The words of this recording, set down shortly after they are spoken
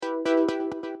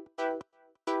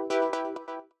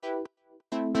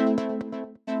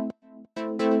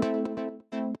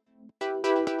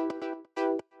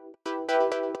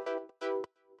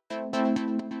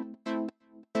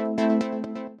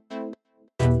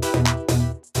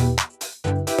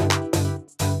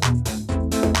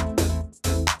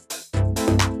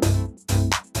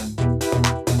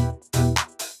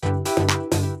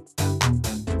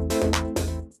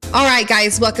All right,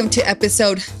 guys, welcome to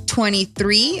episode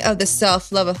 23 of the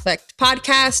Self-Love Effect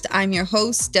podcast. I'm your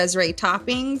host, Desiree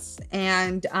Toppings,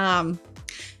 and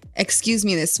excuse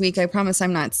me this week. I promise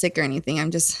I'm not sick or anything.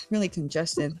 I'm just really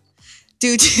congested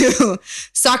due to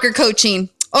soccer coaching.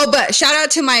 Oh, but shout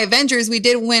out to my Avengers. We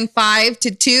did win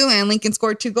 5-2, and Lincoln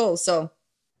scored 2 goals, so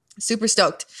super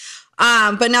stoked.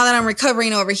 But now that I'm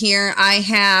recovering over here, I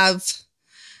have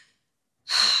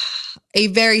a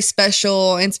very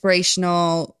special,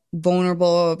 inspirational,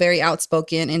 vulnerable, very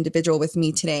outspoken individual with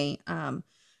me today.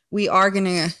 We are going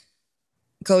to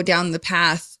go down the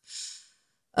path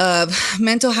of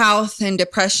mental health and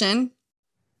depression.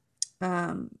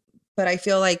 But I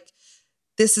feel like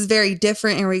this is very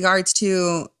different in regards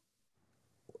to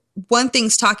one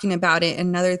thing's talking about it.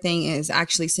 Another thing is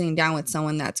actually sitting down with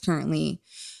someone that's currently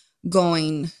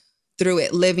going through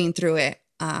it, living through it.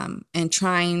 And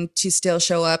trying to still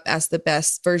show up as the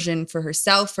best version for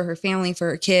herself, for her family, for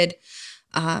her kid.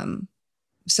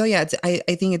 So yeah, I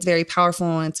think it's very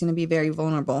powerful and it's going to be very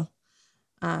vulnerable.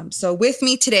 So with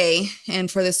me today and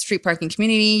for the street parking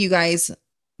community, you guys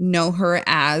know her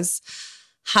as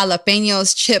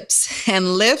Jalapenos, Chips,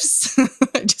 and Lifts.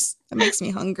 That makes me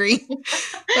hungry.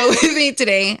 But with me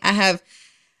today, I have,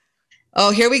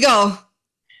 here we go.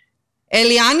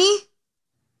 Eliani?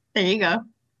 There you go.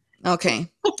 Okay.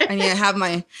 I need to have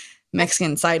my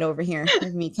Mexican side over here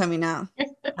with me coming out.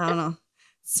 I don't know.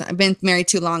 So I've been married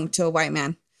too long to a white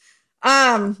man.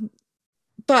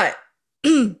 But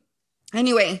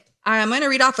anyway, I'm going to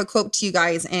read off a quote to you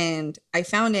guys, and I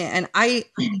found it. And I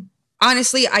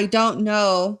honestly, I don't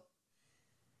okay.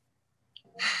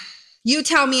 You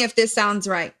tell me if this sounds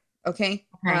right. Okay.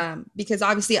 Because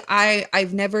obviously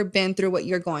I've never been through what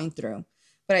you're going through,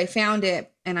 but I found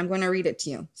it and I'm going to read it to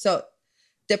you. So,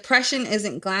 depression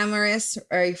isn't glamorous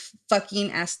or fucking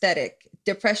aesthetic.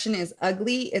 Depression is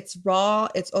ugly. It's raw.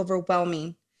 It's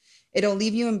overwhelming. It'll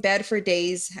leave you in bed for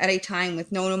days at a time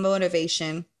with no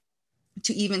motivation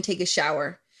to even take a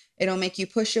shower. It'll make you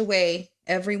push away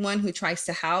everyone who tries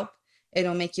to help.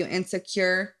 It'll make you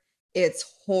insecure.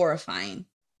 It's horrifying.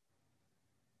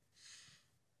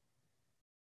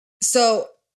 So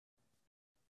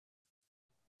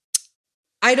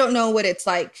I don't know what it's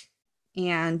like.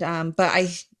 And, but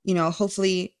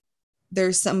hopefully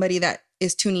there's somebody that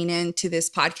is tuning in to this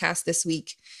podcast this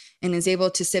week and is able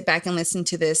to sit back and listen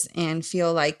to this and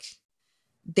feel like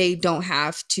they don't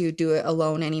have to do it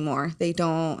alone anymore. They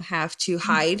don't have to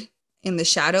hide in the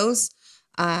shadows,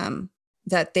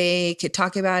 that they could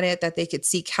talk about it, that they could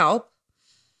seek help.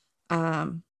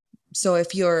 So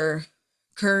if you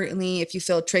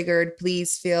feel triggered,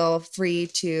 please feel free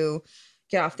to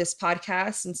get off this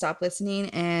podcast and stop listening.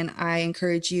 And I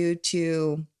encourage you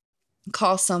to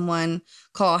call someone,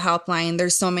 call a helpline.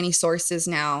 There's so many sources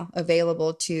now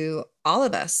available to all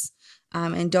of us.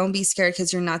 And don't be scared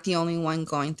because you're not the only one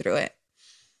going through it.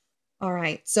 All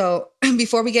right. So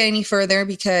before we get any further,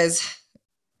 because,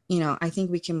 I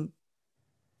think we can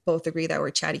both agree that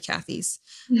we're chatty Cathys.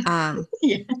 Yeah.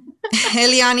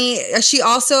 Eliani,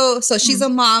 she's a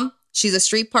mom. She's a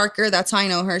street parker. That's how I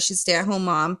know her. She's a stay-at-home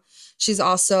mom. She's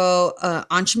also an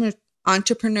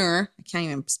entrepreneur. I can't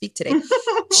even speak today.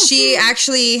 She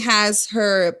actually has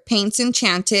her Paints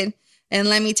Enchanted. And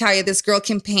let me tell you, this girl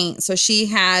can paint. So she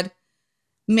had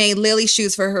made Lily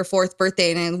shoes for her 4th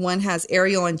birthday. And one has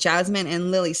Ariel and Jasmine. And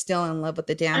Lily's still in love with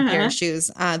the damn pair of shoes.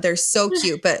 They're so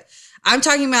cute. But I'm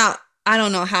talking about, I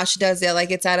don't know how she does it. Like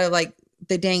it's out of like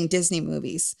the dang Disney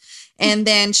movies. And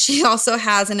then she also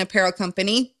has an apparel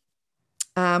company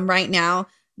right now.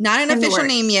 Not an official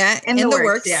name yet, in the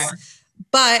works, yeah.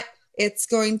 But it's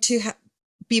going to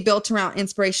be built around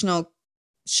inspirational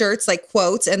shirts, like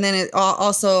quotes, and then it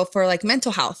also for like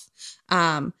mental health.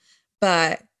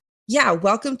 But yeah,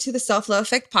 welcome to the Self-Love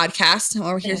Effect podcast.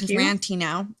 We're here with Ranty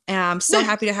now. And I'm so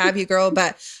happy to have you, girl.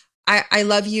 But I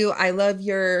love you. I love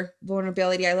your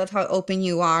vulnerability. I love how open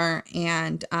you are.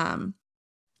 And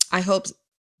I hope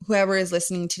whoever is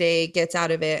listening today gets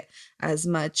out of it as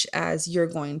much as you're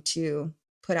going to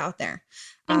put out there.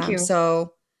 Thank you.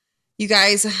 So you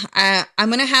guys, I'm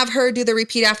going to have her do the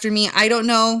repeat after me. I don't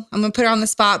know. I'm going to put her on the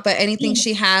spot, but anything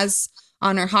she has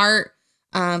on her heart,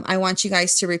 I want you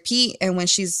guys to repeat. And when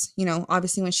she's,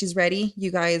 obviously when she's ready,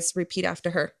 you guys repeat after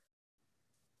her.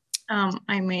 You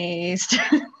may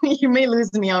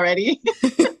lose me already.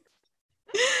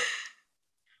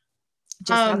 Just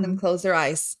have them close their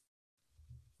eyes.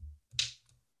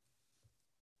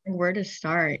 Where to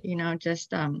start?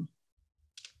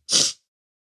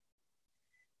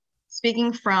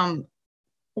 Speaking from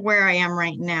where I am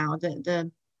right now,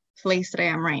 the place that I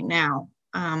am right now,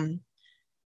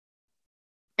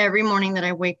 every morning that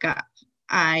I wake up,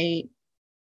 I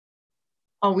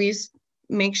always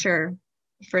make sure,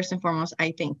 first and foremost,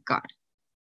 I thank God.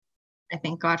 I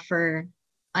thank God for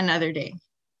another day.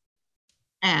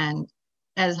 And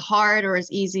as hard or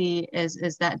as easy as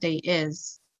that day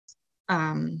is,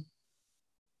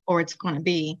 or it's going to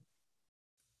be,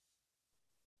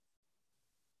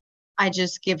 I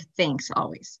just give thanks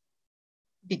always,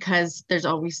 because there's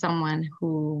always someone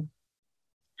who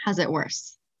has it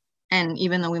worse. And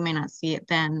even though we may not see it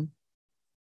then,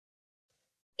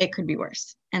 it could be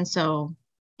worse. And so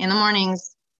in the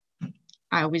mornings,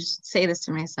 I always say this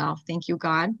to myself: thank you,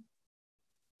 God,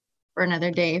 for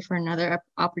another day, for another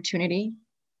opportunity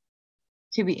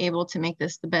to be able to make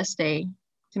this the best day,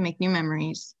 to make new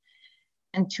memories,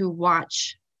 and to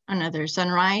watch another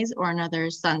sunrise or another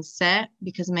sunset,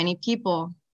 because many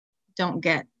people don't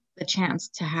get the chance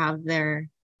to have their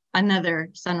another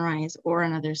sunrise or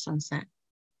another sunset.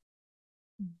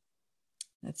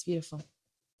 That's beautiful.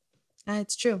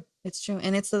 It's true. It's true.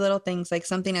 And it's the little things, like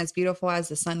something as beautiful as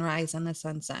the sunrise and the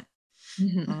sunset.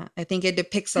 Mm-hmm. I think it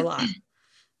depicts a lot.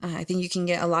 I think you can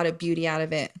get a lot of beauty out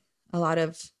of it, a lot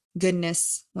of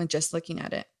goodness when just looking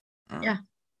at it. Yeah,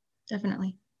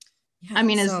 definitely. Yeah, I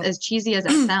mean, as cheesy as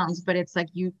that sounds, but it's like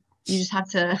you just have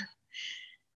to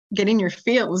get in your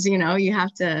feels, you know, you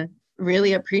have to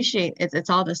really appreciate it. It's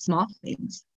all the small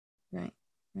things. Right,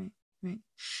 right, right.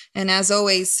 And as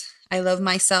always, I love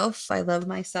myself. I love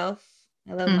myself.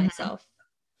 I love myself.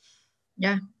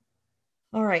 Yeah.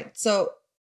 All right. So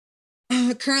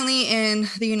currently in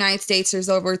the United States, there's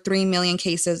over 3 million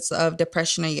cases of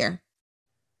depression a year.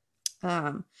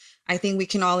 I think we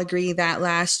can all agree that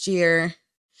last year,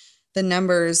 the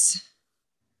numbers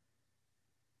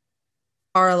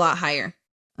are a lot higher.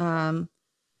 When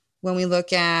we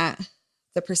look at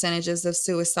the percentages of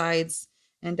suicides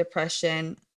and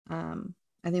depression,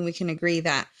 I think we can agree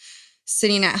that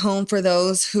sitting at home for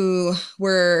those who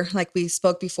were, like we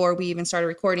spoke before we even started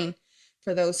recording,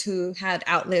 for those who had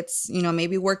outlets, you know,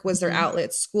 maybe work was their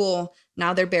outlet, school,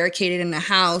 now they're barricaded in the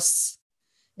house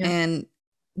and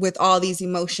with all these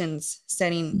emotions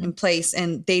setting in place,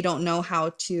 and they don't know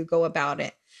how to go about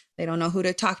it. They don't know who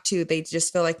to talk to. They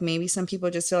just feel like, maybe some people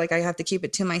just feel like I have to keep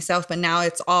it to myself, but now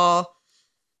it's all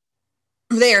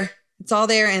there. It's all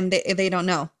there and they don't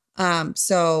know.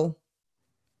 So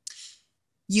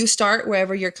you start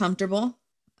wherever you're comfortable.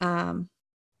 And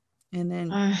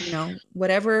then, you know,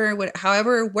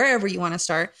 however, wherever you want to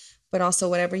start, but also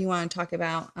whatever you want to talk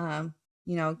about,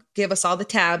 you know, give us all the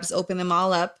tabs, open them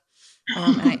all up.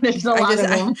 There's a lot of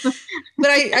them. But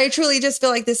I truly just feel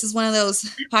like this is one of those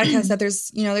podcasts that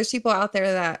there's people out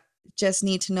there that just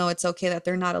need to know it's okay, that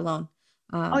they're not alone.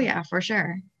 Oh yeah, for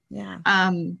sure. Yeah.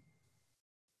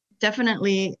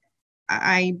 Definitely.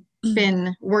 I've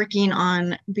been working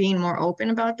on being more open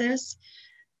about this.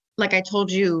 Like I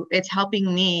told you, it's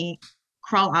helping me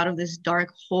crawl out of this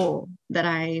dark hole that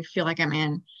I feel like I'm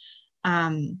in.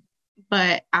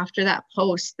 But after that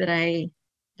post that I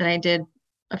did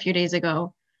a few days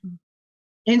ago,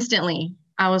 instantly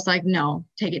I was like, no,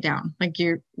 take it down. Like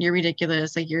you're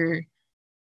ridiculous. Like people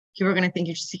are gonna think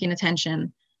you're just seeking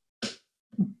attention.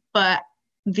 But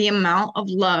the amount of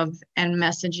love and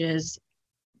messages,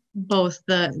 both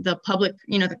the public,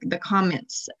 you know, the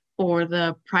comments or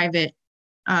the private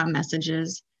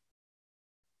messages,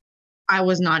 I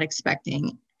was not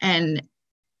expecting. And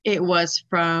it was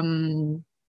from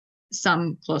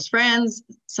some close friends,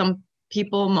 some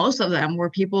people, most of them were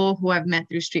people who I've met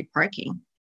through street parking.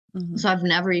 Mm-hmm. So I've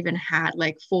never even had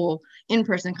like full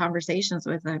in-person conversations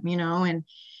with them, you know,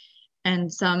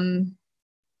 and some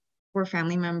were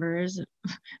family members,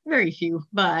 very few,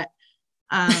 but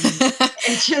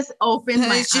it just opened my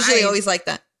eyes. It's usually always like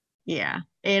that. Yeah.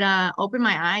 It opened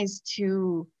my eyes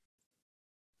to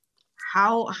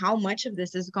how much of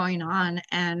this is going on,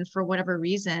 and for whatever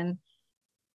reason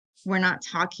we're not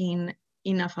talking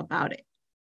enough about it.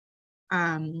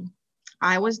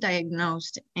 I was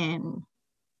diagnosed in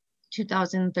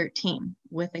 2013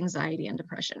 with anxiety and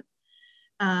depression.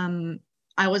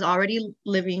 I was already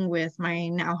living with my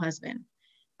now husband.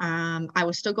 I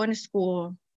was still going to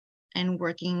school and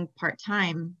working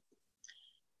part-time,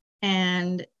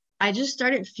 and I just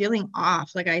started feeling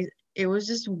off. Like it was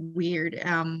just weird.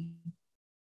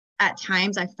 At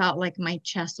times I felt like my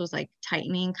chest was like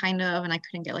tightening kind of, and I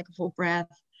couldn't get like a full breath.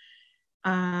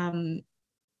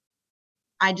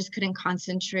 I just couldn't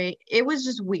concentrate. It was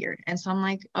just weird. And so I'm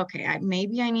like, okay,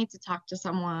 maybe I need to talk to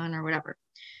someone or whatever.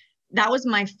 That was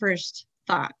my first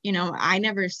thought. You know, I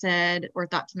never said or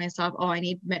thought to myself, oh, I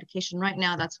need medication right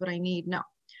now. That's what I need. No.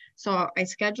 So I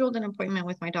scheduled an appointment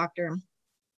with my doctor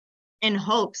in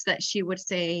hopes that she would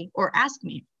say or ask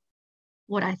me,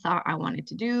 what I thought I wanted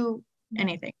to do,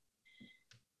 anything.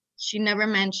 She never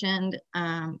mentioned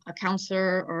a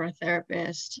counselor or a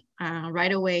therapist.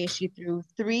 Right away, she threw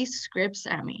 3 scripts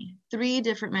at me, 3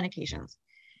 different medications.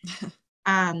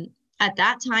 At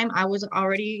that time, I was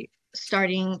already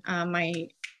starting my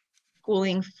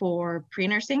schooling for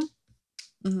pre-nursing.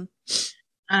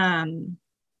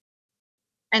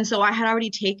 And so I had already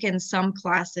taken some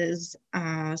classes,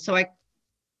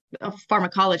 of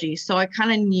pharmacology. So I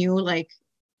kind of knew, like,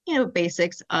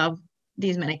 basics of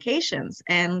these medications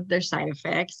and their side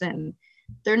effects, and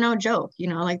they're no joke,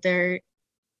 like they're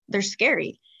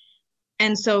scary.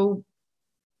 And so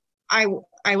I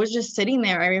was just sitting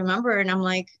there, I remember, and I'm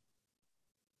like,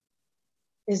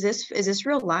 is this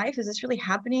real life? Is this really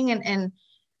happening? And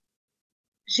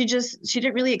she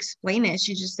didn't really explain it.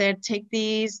 She just said, take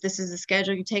these, this is the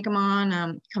schedule, you take them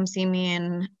on, come see me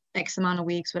in X amount of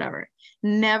weeks, whatever.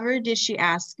 Never did she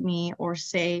ask me or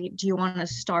say, do you want to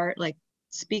start like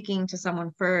speaking to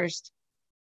someone first?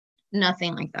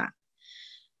 Nothing like that.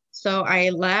 So I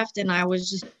left and I was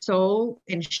just so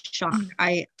in shock.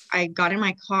 I got in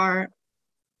my car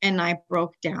and I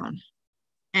broke down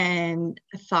and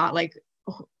thought, like,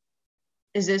 oh,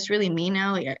 is this really me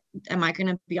now? Like, am I going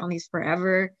to be on these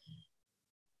forever?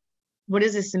 What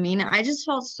does this mean? I just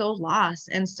felt so lost.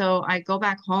 And so I go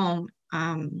back home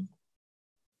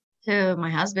to my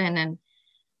husband and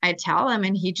I tell him,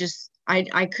 and he just,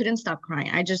 I couldn't stop crying.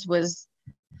 I just was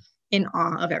in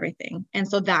awe of everything. And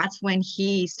so that's when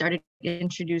he started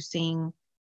introducing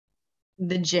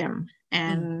the gym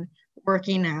and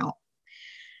working out.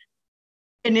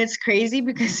 And it's crazy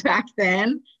because back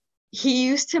then he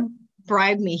used to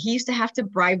bribe me. He used to have to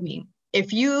bribe me.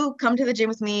 If you come to the gym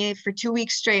with me for 2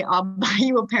 weeks straight, I'll buy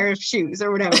you a pair of shoes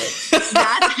or whatever.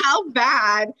 That's how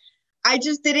bad. I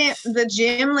just the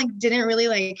gym like didn't really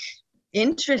like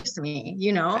interest me,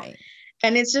 Right.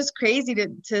 And it's just crazy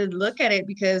to look at it,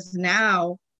 because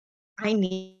now I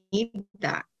need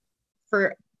that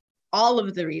for all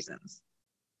of the reasons.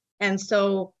 And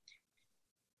so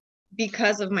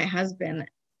because of my husband,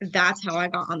 that's how I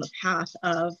got on the path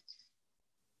of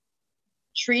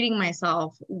treating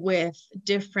myself with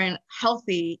different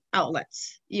healthy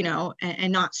outlets,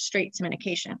 and not straight to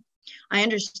medication. I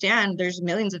understand there's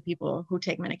millions of people who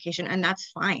take medication, and that's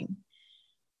fine.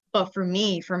 But for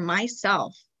me, for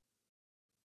myself,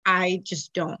 I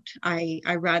just don't. I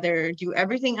rather do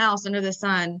everything else under the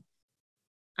sun,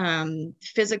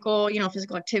 physical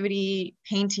activity,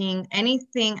 painting,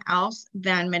 anything else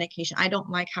than medication. I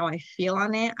don't like how I feel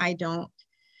on it. I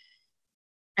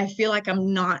feel like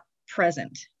I'm not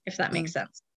present, if that makes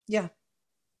sense. Yeah.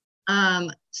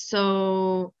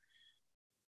 So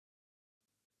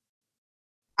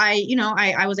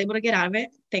I was able to get out of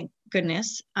it, thank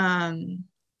goodness.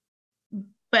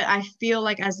 But I feel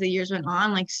like as the years went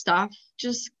on, like something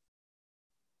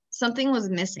was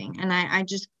missing, and I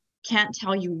just can't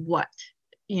tell you what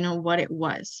it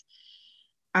was.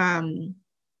 But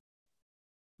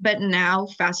now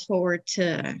fast forward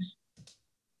to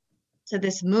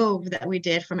this move that we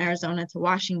did from Arizona to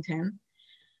Washington.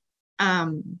 I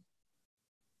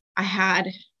had,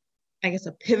 I guess,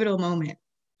 a pivotal moment.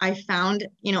 I found,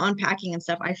 unpacking and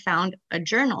stuff, I found a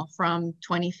journal from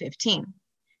 2015.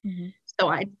 So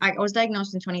I was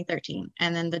diagnosed in 2013,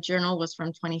 and then the journal was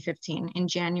from 2015 in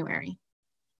January.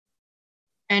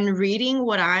 And reading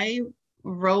what I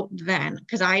wrote then,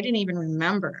 because I didn't even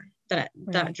remember that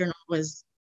that journal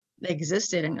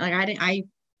existed, and like I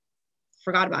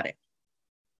forgot about it.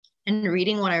 And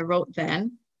reading what I wrote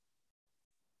then,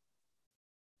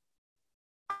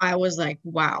 I was like,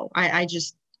 wow,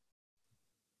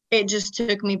 it just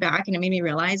took me back, and it made me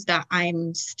realize that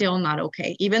I'm still not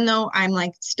okay, even though I'm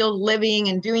like still living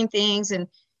and doing things, and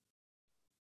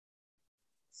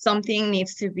something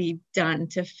needs to be done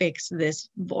to fix this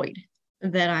void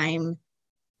that I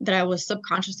was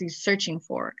subconsciously searching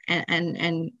for,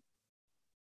 and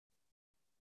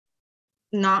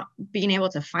not being able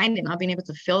to find it, not being able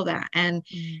to feel that. And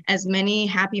as many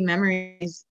happy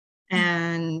memories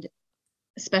and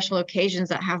special occasions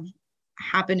that have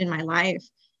happened in my life,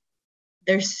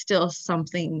 there's still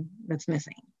something that's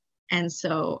missing. And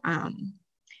so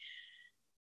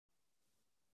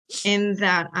in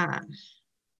that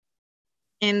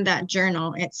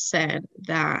journal, it said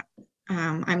that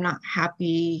I'm not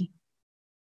happy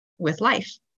with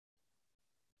life.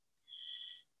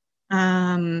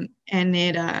 And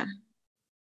it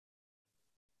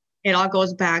all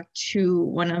goes back to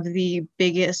one of the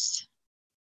biggest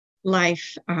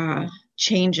life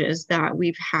changes that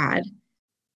we've had.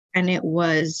 And it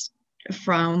was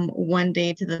from one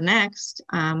day to the next,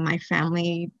 my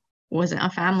family wasn't a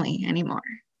family anymore.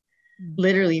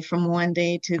 literally from one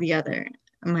day to the other,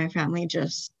 my family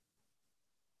just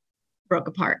broke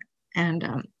apart.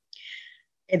 And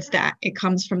it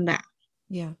comes from that.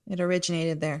 Yeah, it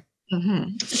originated there.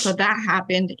 So that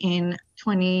happened in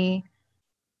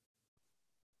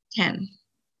 2010.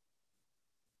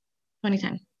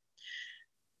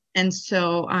 And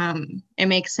so it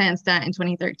makes sense that in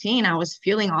 2013, I was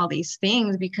feeling all these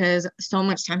things because so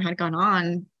much time had gone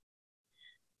on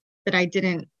that I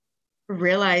didn't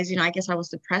realize, I guess I was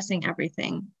suppressing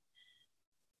everything.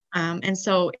 And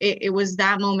so it was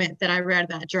that moment that I read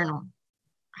that journal,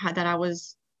 that I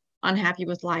was unhappy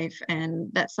with life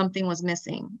and that something was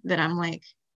missing, that I'm like,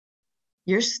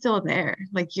 you're still there.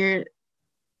 Like and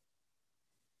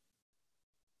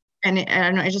I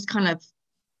don't know, it just kind of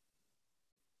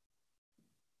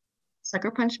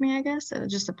sucker punched me, I guess.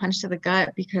 Just a punch to the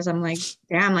gut, because I'm like,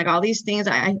 damn, like all these things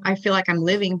I feel like I'm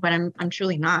living, but I'm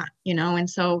truly not, And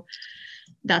so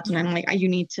that's when I'm like, you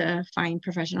need to find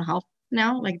professional help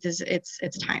now. Like this, it's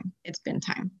time. It's been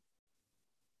time.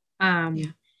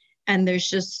 And there's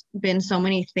just been so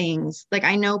many things. Like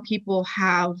I know people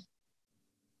have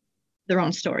their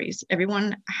own stories.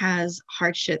 Everyone has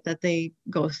hard shit that they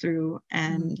go through,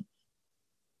 and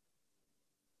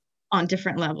on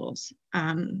different levels.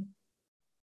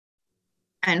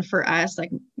 And for us, like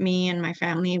me and my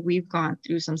family, we've gone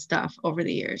through some stuff over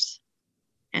the years.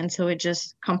 And so it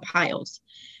just compiles.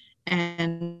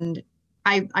 And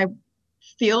I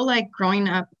feel like growing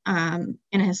up in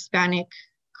a Hispanic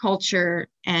culture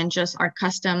and just our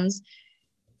customs,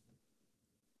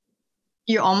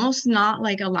 you're almost not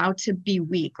like allowed to be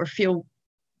weak or feel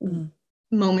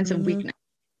moments of weakness,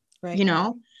 right.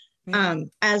 Right.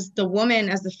 As the woman,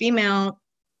 as the female,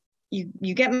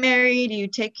 you get married, you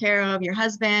take care of your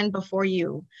husband before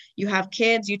you have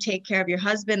kids, you take care of your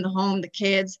husband, the home, the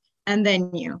kids, and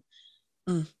then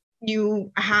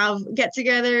you have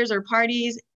get-togethers or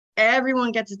parties,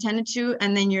 everyone gets attended to,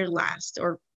 and then you're last.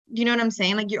 Or you know what I'm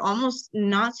saying? Like you're almost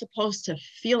not supposed to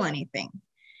feel anything.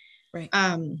 Right.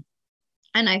 And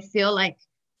I feel like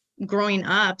growing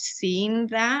up, seeing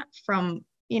that from,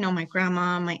 my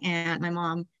grandma, my aunt, my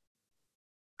mom,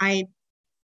 I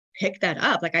picked that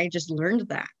up. Like I just learned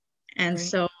that. And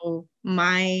so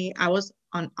I was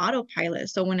on autopilot.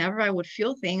 So whenever I would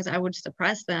feel things, I would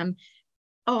suppress them.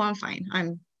 Oh, I'm fine.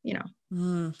 I'm,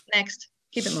 next,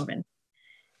 keep it moving,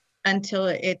 until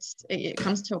it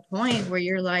comes to a point where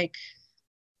you're like,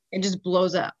 it just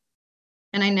blows up.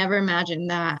 And I never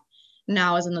imagined that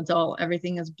now as an adult,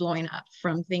 everything is blowing up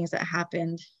from things that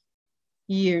happened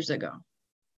years ago.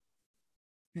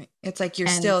 Right. It's like you're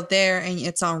still there and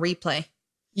it's on replay.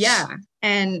 Yeah.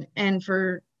 And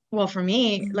for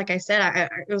me, like I said,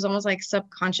 it was almost like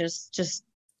subconscious, just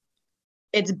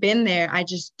it's been there. I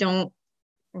just don't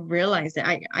realize it.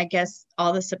 I guess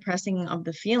all the suppressing of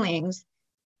the feelings.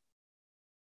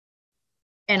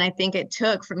 And I think it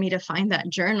took for me to find that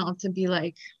journal to be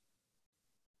like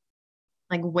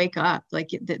wake up,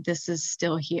 like this is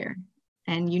still here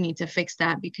and you need to fix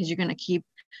that, because you're going to keep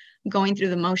going through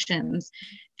the motions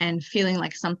and feeling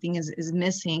like something is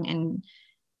missing. And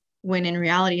when in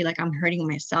reality, like I'm hurting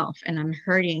myself and I'm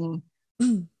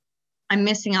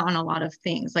missing out on a lot of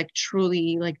things, like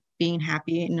truly like being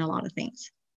happy in a lot of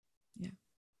things. Yeah.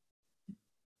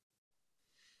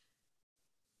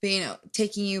 But,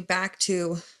 taking you back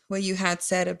to what you had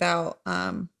said about,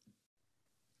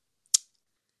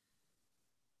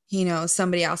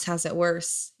 somebody else has it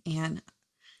worse. And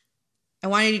I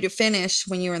wanted you to finish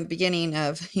when you were in the beginning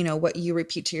of, what you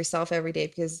repeat to yourself every day,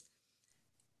 because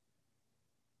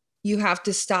you have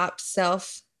to stop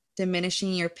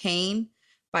self-diminishing your pain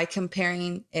by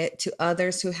comparing it to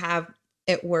others who have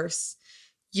it worse.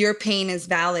 Your pain is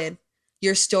valid.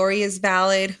 Your story is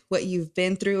valid. What you've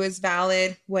been through is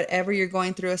valid. Whatever you're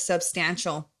going through is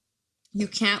substantial. You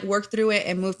can't work through it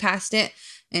and move past it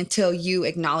until you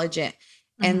acknowledge it.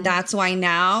 And that's why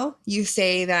now you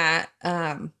say that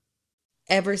now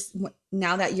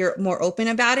that you're more open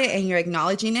about it and you're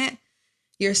acknowledging it,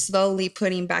 you're slowly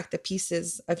putting back the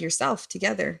pieces of yourself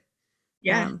together.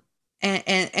 Yeah.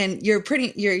 And you're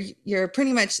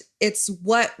pretty much, it's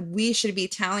what we should be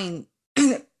telling,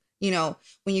 when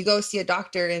you go see a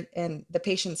doctor and the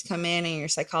patients come in and your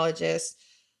psychologist,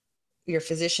 your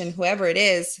physician, whoever it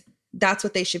is, that's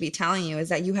what they should be telling you, is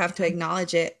that you have to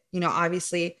acknowledge it.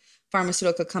 Obviously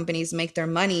pharmaceutical companies make their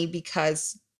money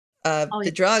because of the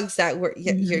drugs that were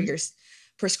your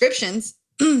prescriptions.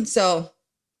 So,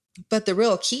 but the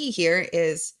real key here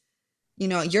is,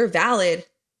 you're valid.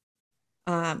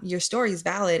 Your story is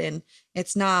valid, and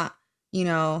it's not,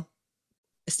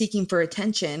 seeking for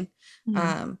attention.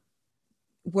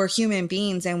 we're human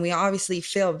beings and we obviously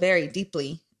feel very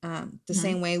deeply. The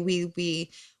same way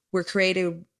we were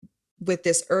created with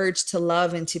this urge to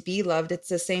love and to be loved. It's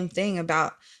the same thing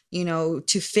about, you know,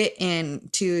 to fit in,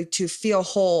 to feel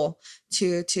whole,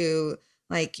 to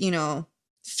like, you know,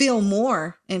 feel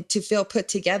more and to feel put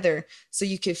together so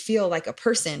you could feel like a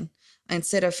person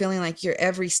instead of feeling like your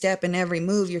every step and every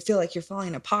move, you feel like you're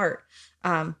falling apart.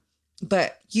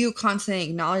 But you constantly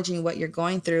acknowledging what you're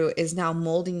going through is now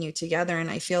molding you together.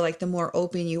 And I feel like the more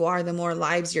open you are, the more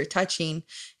lives you're touching.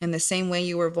 In the same way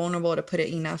you were vulnerable to put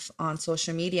it enough on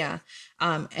social media.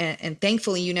 And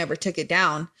thankfully you never took it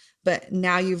down. But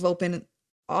now you've opened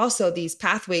also these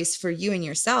pathways for you and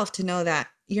yourself to know that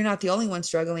you're not the only one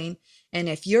struggling. And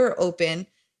if you're open,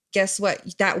 guess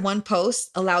what? That one post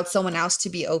allowed someone else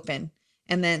to be open.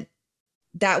 And then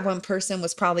that one person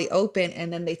was probably open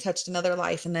and then they touched another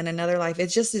life and then another life.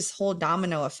 It's just this whole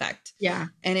domino effect. Yeah.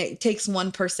 And it takes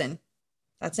one person.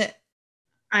 That's it.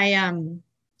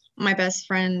 My best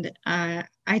friend, I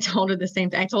told her the same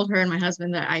thing. I told her and my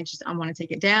husband that I want to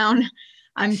take it down.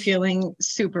 I'm feeling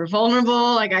super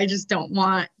vulnerable. Like I just don't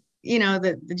want, you know,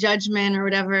 the judgment or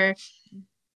whatever.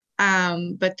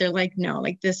 But they're like, no,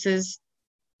 like this is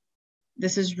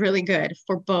really good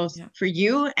for both, for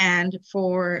you and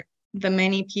for the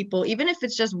many people, even if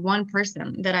it's just one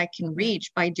person that I can reach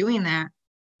by doing that.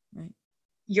 Right.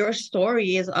 Your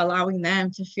story is allowing them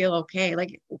to feel okay.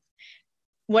 Like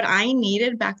what I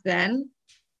needed back then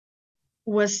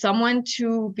was someone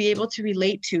to be able to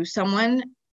relate to, someone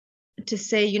to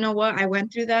say, you know what, I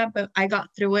went through that, but I got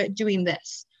through it doing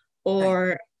this.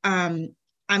 Or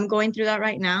I'm going through that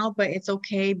right now, but it's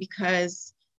okay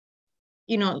because,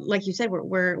 you know, like you said,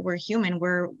 we're human,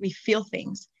 we feel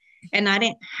things. And I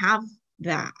didn't have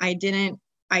that.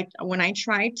 When I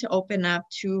tried to open up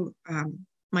to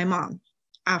my mom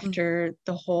after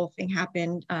the whole thing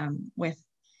happened with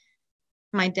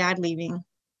my dad leaving,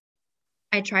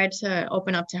 I tried to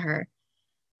open up to her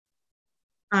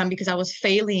because I was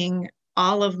failing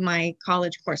all of my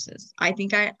college courses. I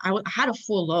think I had a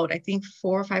full load, I think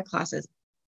 4 or 5 classes.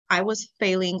 I was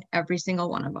failing every single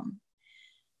one of them.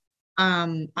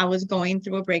 I was going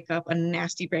through a breakup, a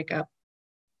nasty breakup.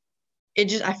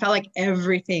 I felt like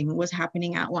everything was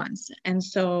happening at once. And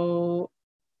so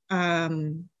I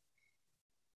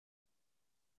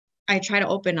tried to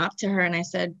open up to her and I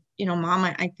said, you know, Mom,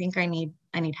 I think I need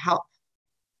help.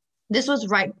 This was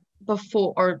right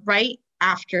before or right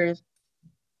after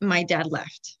my dad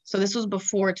left. So this was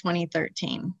before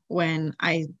 2013 when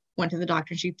I went to the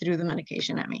doctor and she threw the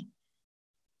medication at me.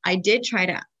 I did try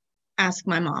to ask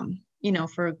my mom, you know,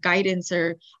 for guidance,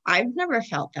 or I've never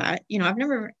felt that, you know, I've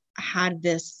never had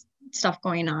this stuff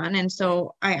going on. And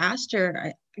so I asked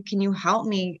her, can you help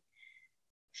me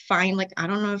find, like, I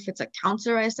don't know if it's a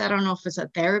counselor, I said, I don't know if it's a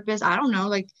therapist, I don't know,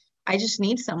 like, I just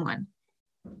need someone.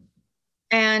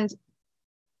 And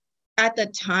at the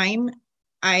time,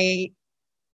 I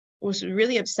was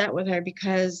really upset with her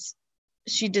because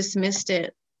she dismissed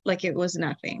it like it was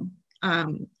nothing.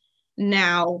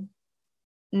 Now,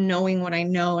 knowing what I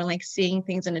know and like seeing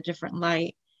things in a different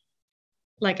light,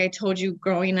 like I told you,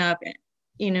 growing up,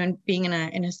 you know, being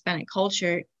in Hispanic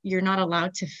culture, you're not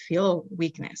allowed to feel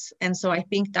weakness. And so I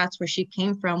think that's where she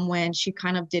came from when she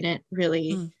kind of didn't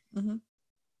really,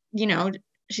 you know,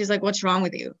 she's like, what's wrong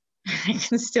with you? I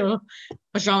can still,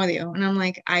 what's wrong with you? And I'm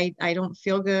like, I don't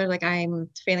feel good. Like I'm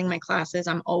failing my classes.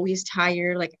 I'm always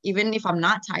tired. Like, even if I'm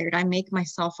not tired, I make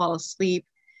myself fall asleep,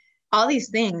 all these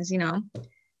things, you know?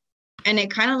 And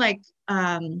it kind of like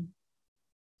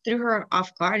threw her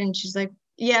off guard. And she's like,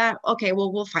 yeah, okay,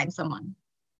 well, we'll find someone.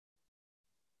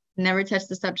 Never touched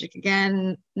the subject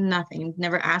again, nothing.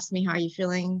 Never asked me, how are you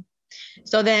feeling?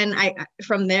 So then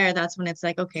from there, that's when it's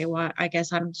like, okay, well, I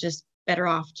guess I'm just better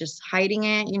off just hiding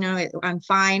it. You know, I'm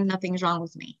fine. Nothing's wrong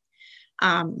with me.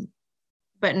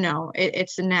 But no,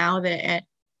 it's now that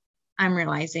I'm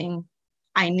realizing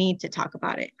I need to talk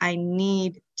about it. I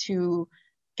need to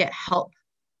get help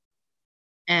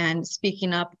and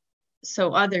speaking up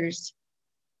so others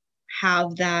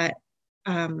have that,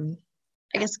 I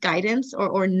guess, guidance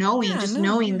or knowing,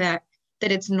 knowing that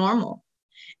it's normal.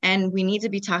 And we need to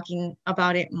be talking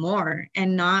about it more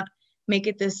and not make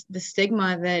it the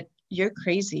stigma that you're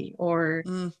crazy or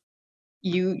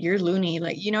you're loony,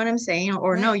 like, you know what I'm saying?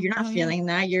 Or no, you're not feeling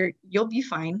that. You'll be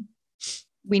fine.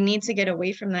 We need to get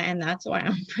away from that. And that's why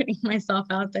I'm putting myself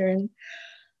out there. And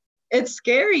it's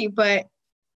scary, but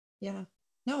yeah,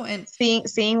 no. And seeing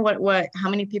how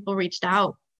many people reached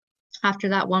out after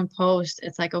that one post,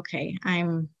 it's like, okay, I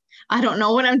don't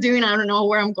know what I'm doing. I don't know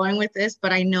where I'm going with this,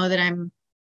 but I know that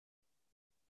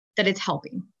it's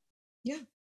helping. Yeah,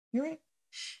 you're right.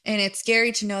 And it's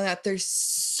scary to know that there's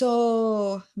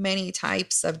so many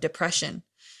types of depression.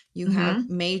 You have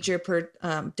Mm-hmm. major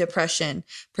depression,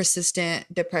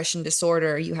 persistent depression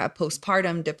disorder. You have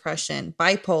postpartum depression,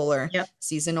 bipolar, Yep.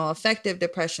 seasonal affective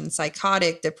depression,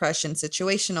 psychotic depression,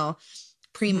 situational,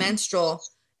 Mm-hmm. premenstrual.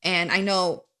 And I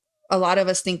know a lot of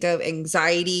us think of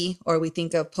anxiety or we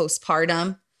think of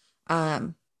postpartum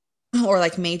um, or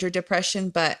like major depression,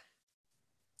 but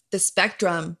the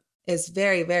spectrum is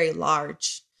very, very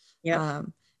large. Yep.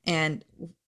 Um, and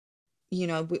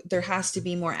there has to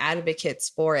be more advocates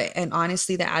for it. And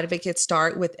honestly, the advocates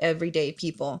start with everyday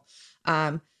people.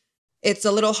 Um, it's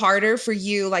a little harder for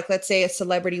you. Like, let's say a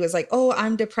celebrity was like, oh,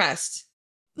 I'm depressed.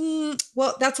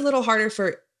 Well, that's a little harder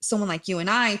for someone like you and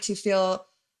I to feel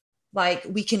like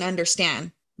we can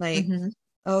understand. Like, Mm-hmm.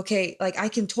 okay, like I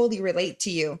can totally relate to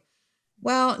you.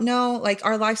 Well, no, like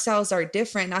our lifestyles are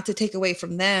different, not to take away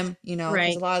from them, because a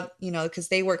Right. lot of, because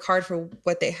they work hard for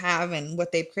what they have and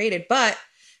what they've created. But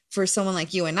for someone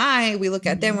like you and I, we look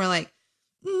at them, Mm-hmm. we're like,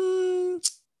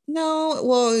 no,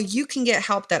 well, you can get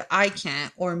help that I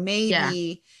can't. Or Yeah.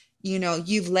 maybe,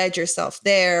 you've led yourself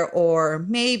there, or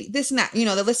maybe this and that,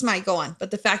 the list might go on.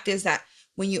 But the fact is that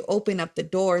when you open up the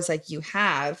doors like you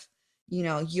have,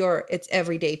 it's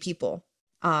everyday people.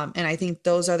 And I think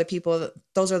those are the people,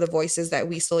 those are the voices that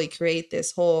we slowly create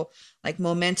this whole like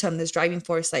momentum, this driving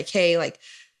force, like, hey, like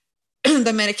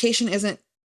the medication isn't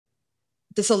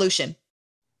the solution.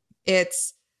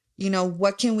 It's,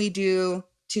 what can we do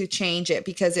to change it?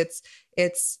 Because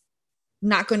it's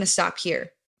not going to stop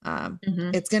here.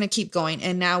 Mm-hmm. It's going to keep going.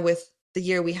 And now with the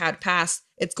year we had passed,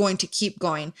 it's going to keep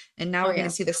going. And now Oh we're going yeah.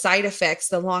 to see the side effects,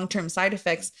 the long-term side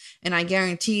effects. And I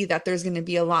guarantee that there's going to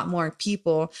be a lot more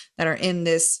people that are in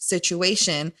this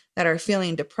situation that are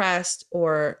feeling depressed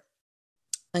or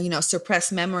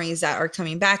suppressed memories that are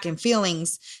coming back and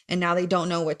feelings, and now they don't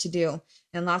know what to do.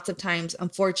 And lots of times,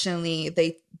 unfortunately,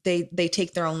 they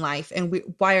take their own life. And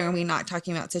why are we not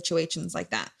talking about situations like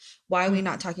that? Why are we Mm-hmm.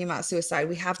 not talking about suicide?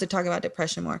 We have to talk about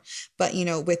depression more. But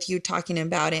with you talking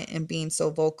about it and being so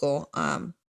vocal,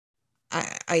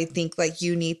 I think like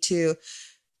you need to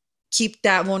keep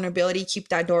that vulnerability, keep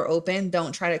that door open.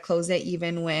 Don't try to close it,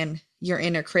 even when your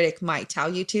inner critic might tell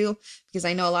you to. Because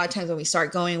I know a lot of times when we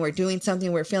start going, we're doing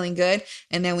something, we're feeling good.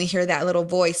 And then we hear that little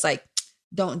voice like,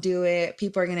 don't do it.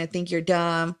 People are going to think you're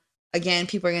dumb. Again,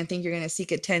 people are going to think you're going to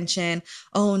seek attention.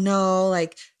 Oh no,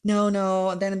 like, no,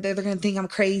 no. Then they're going to think I'm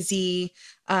crazy.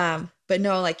 But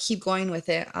no, like keep going with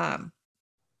it.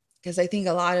 Because I think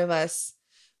a lot of us,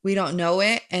 we don't know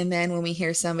it. And then when we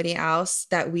hear somebody else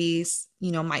that we,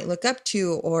 might look up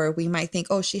to, or we might think,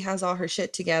 oh, she has all her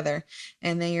shit together.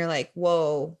 And then you're like,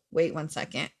 whoa, wait 1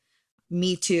 second.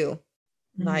 Me too.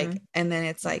 Mm-hmm. Like, and then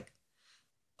it's like,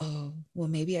 oh, well,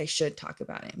 maybe I should talk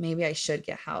about it. Maybe I should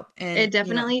get help. It And,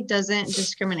 definitely doesn't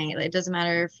discriminate. It doesn't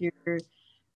matter if you're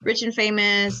rich and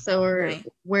famous or right.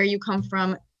 where you come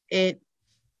from. It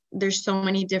There's so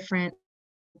many different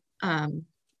um,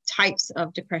 types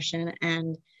of depression,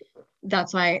 and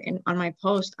that's why on my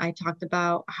post I talked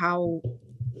about how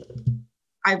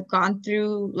I've gone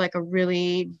through like a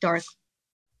really dark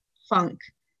funk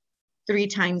 3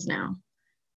 times now.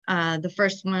 The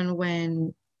first one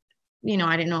when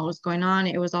I didn't know what was going on.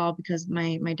 It was all because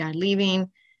my dad leaving.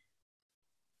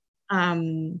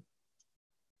 Um,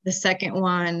 the second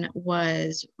one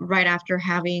was right after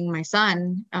having my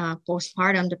son,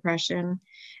 postpartum depression,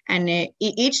 and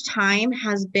each time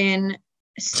has been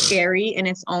scary in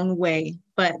its own way.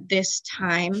 But this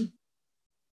time,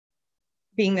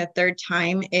 being the third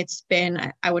time, it's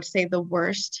been, I would say, the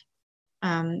worst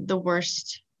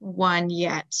one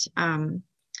yet.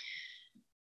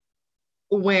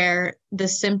 Where the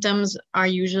symptoms are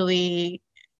usually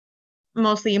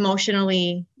mostly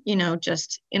emotionally,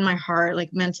 just in my heart,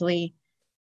 like mentally.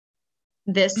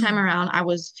 This time around, I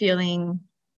was feeling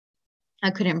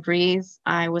I couldn't breathe.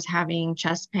 I was having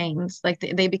chest pains, like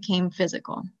they became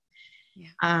physical.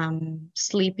 Yeah.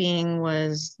 Sleeping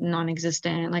was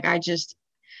non-existent. Like I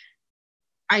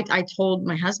told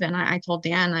my husband, I told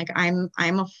Dan, like I'm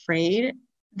afraid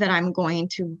that I'm going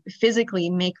to physically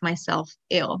make myself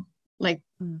ill. Like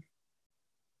Mm.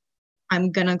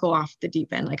 I'm gonna go off the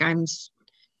deep end. Like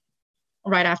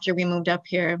right after we moved up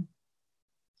here.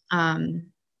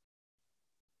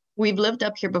 We've lived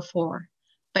up here before,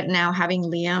 but now having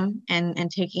Liam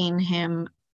and taking him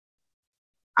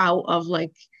out of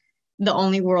like the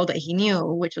only world that he knew,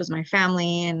 which was my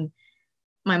family and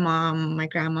my mom, my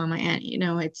grandma, my aunt,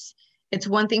 it's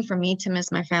one thing for me to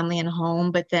miss my family and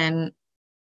home, but then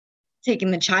taking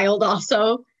the child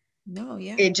also, No,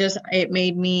 yeah. it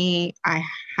made me, I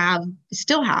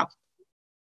still have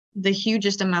the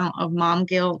hugest amount of mom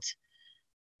guilt,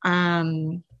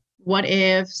 what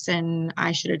ifs, and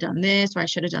I should have done this or I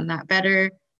should have done that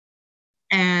better.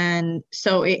 And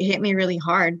so it hit me really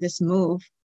hard, this move.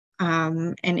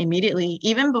 And immediately,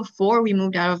 even before we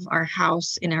moved out of our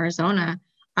house in Arizona,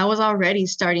 I was already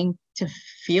starting to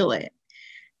feel it.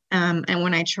 And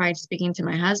when I tried speaking to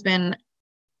my husband,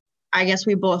 I guess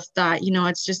we both thought,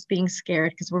 it's just being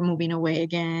scared because we're moving away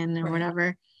again or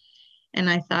whatever. And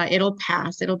I thought it'll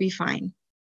pass, it'll be fine.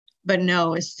 But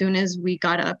no, as soon as we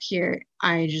got up here,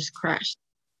 I just crashed.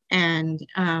 And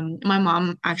my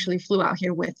mom actually flew out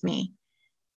here with me.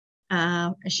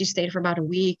 She stayed for about a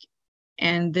week.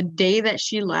 And the day that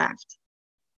she left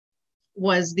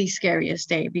was the scariest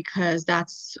day because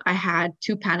I had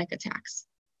 2 panic attacks.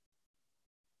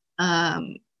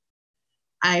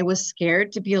 I was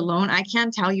scared to be alone. I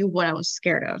can't tell you what I was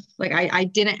scared of. Like I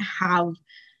didn't have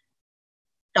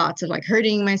thoughts of like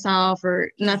hurting myself or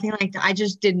nothing like that. I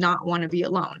just did not want to be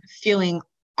alone, feeling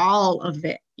all of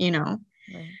it, Right.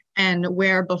 And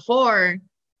where before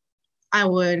I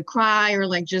would cry or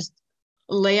like just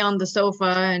lay on the sofa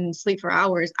and sleep for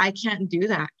hours, I can't do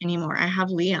that anymore. I have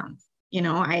Liam,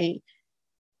 and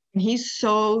he's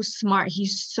so smart.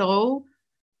 He's so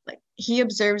like, he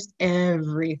observes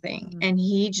everything. And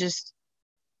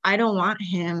I don't want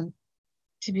him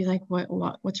to be like,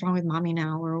 what's wrong with mommy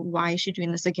now? Or why is she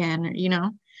doing this again? Or,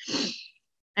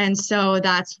 And so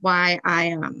that's why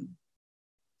I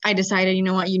decided, you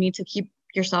know what, you need to keep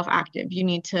yourself active. You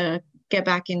need to get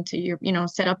back into your,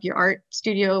 set up your art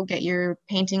studio, get your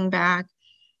painting back.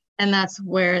 And that's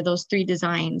where those 3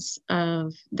 designs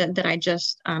that I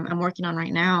just, I'm working on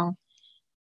right now.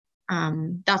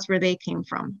 That's where they came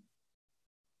from.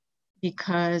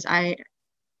 Because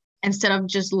instead of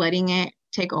just letting it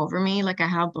take over me like I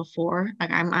have before,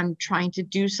 like I'm trying to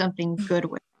do something good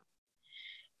with it.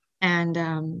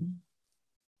 And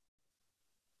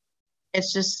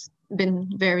it's just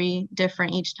been very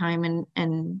different each time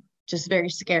and just very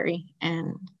scary.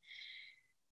 And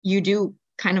you do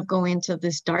kind of go into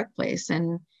this dark place.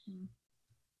 And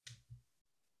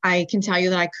I can tell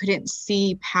you that I couldn't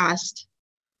see past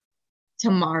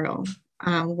tomorrow,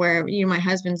 where, my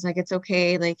husband's like, it's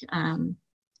okay. Like,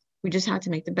 we just have to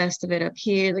make the best of it up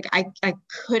here. Like I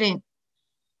couldn't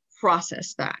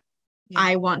process that. Yeah.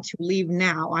 I want to leave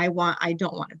now. I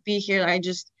don't want to be here.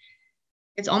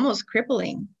 It's almost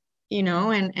crippling,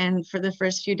 and for the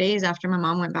first few days after my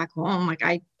mom went back home, like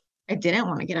I didn't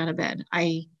want to get out of bed.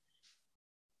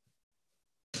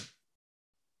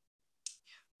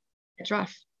 It's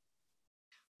rough.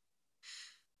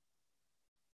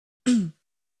 I'm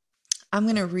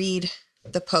going to read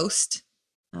the post,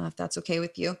 if that's okay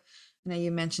with you. I know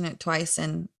you mentioned it twice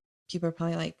and people are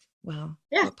probably like, well,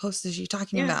 what post is she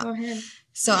talking about? Go ahead.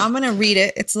 So I'm going to read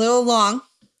it. It's a little long,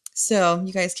 so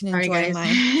you guys can enjoy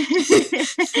mine.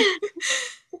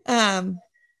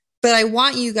 But I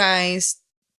want you guys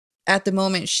at the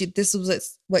moment, this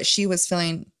was what she was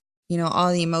feeling,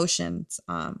 all the emotions,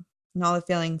 and all the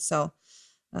feelings. So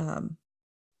let me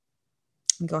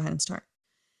go ahead and start.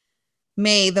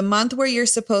 May, the month where you're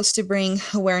supposed to bring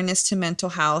awareness to mental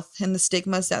health and the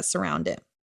stigmas that surround it.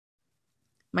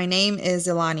 My name is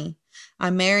Ilani.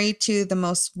 I'm married to the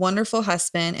most wonderful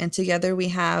husband, and together we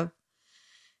have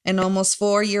an almost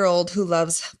 4-year-old who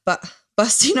loves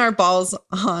busting our balls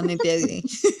on a daily.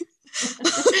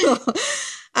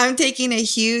 I'm taking a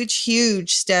huge,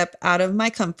 huge step out of my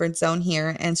comfort zone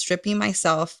here and stripping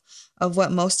myself of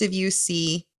what most of you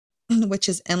see, which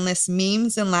is endless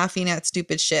memes and laughing at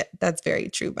stupid shit. That's very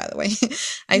true, by the way.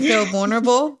 I feel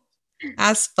vulnerable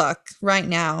as fuck right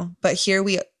now, but here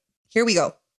we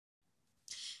go.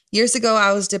 Years ago,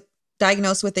 I was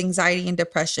diagnosed with anxiety and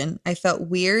depression. I felt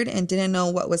weird and didn't know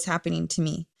what was happening to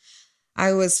me.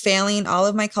 I was failing all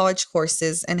of my college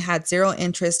courses and had zero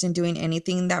interest in doing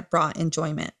anything that brought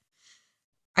enjoyment.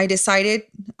 I decided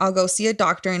I'll go see a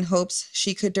doctor in hopes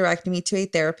she could direct me to a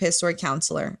therapist or a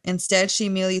counselor. Instead, she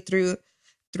merely threw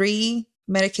 3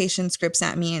 medication scripts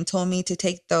at me and told me to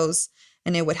take those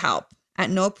and it would help. At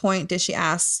no point did she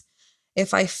ask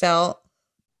how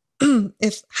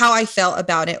I felt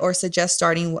about it or suggest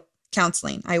starting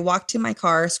counseling. I walked to my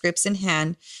car, scripts in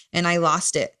hand, and I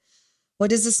lost it. What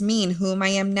does this mean? Who am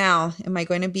I now? Am I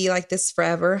going to be like this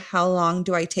forever? How long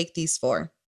do I take these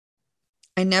for?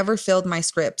 I never filled my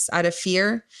scripts. Out of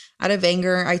fear, out of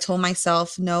anger, I told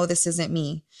myself, no, this isn't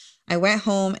me. I went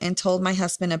home and told my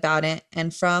husband about it.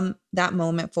 And from that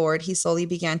moment forward, he slowly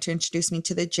began to introduce me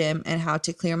to the gym and how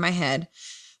to clear my head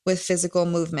with physical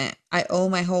movement. I owe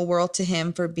my whole world to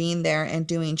him for being there and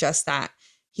doing just that.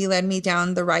 He led me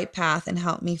down the right path and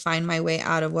helped me find my way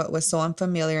out of what was so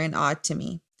unfamiliar and odd to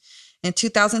me. In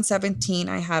 2017,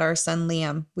 I had our son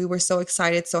Liam. We were so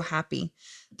excited, so happy.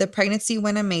 The pregnancy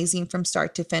went amazing from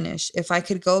start to finish. If I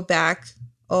could go back,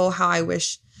 oh, how I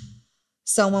wish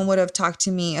someone would have talked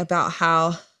to me about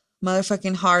how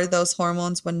motherfucking hard those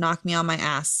hormones would knock me on my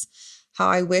ass. How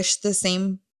I wish the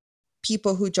same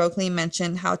people who jokingly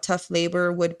mentioned how tough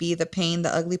labor would be, the pain,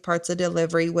 the ugly parts of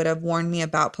delivery would have warned me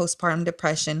about postpartum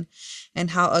depression and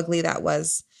how ugly that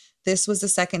was. This was the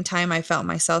second time I felt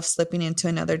myself slipping into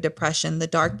another depression, the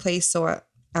dark place, so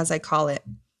as I call it,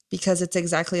 because it's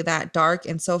exactly that, dark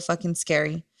and so fucking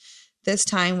scary. This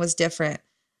time was different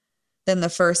than the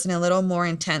first and a little more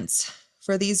intense.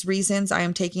 For these reasons, I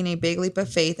am taking a big leap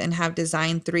of faith and have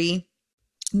designed 3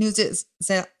 new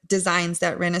designs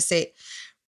that resonate.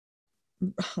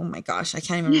 Oh my gosh, I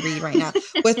can't even read right now.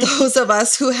 With those of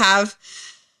us who have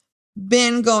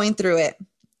been going through it,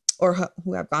 or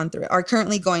who have gone through it, are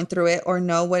currently going through it, or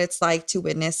know what it's like to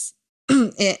witness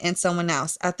it in someone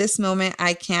else. At this moment,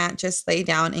 I can't just lay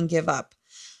down and give up.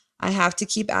 I have to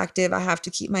keep active. I have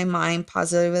to keep my mind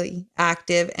positively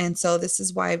active. And so this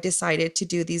is why I've decided to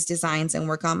do these designs and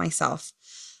work on myself.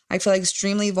 I feel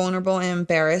extremely vulnerable and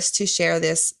embarrassed to share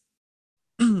this,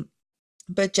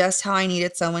 but just how I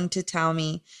needed someone to tell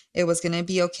me it was going to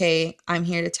be okay. I'm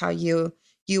here to tell you,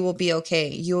 you will be okay.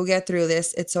 You will get through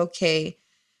this. It's okay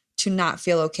to not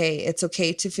feel okay. It's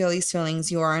okay to feel these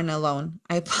feelings. You aren't alone.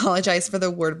 I apologize for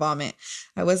the word vomit.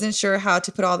 I wasn't sure how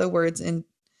to put all the words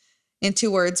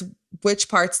into words, which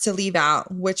parts to leave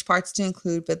out, which parts to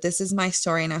include, but this is my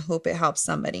story and I hope it helps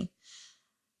somebody.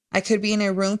 I could be in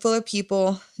a room full of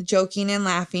people joking and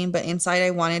laughing, but inside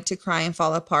I wanted to cry and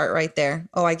fall apart right there.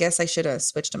 Oh, I guess I should have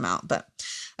switched them out. But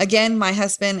again, my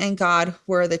husband and God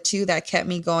were the two that kept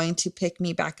me going to pick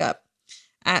me back up.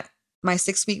 At my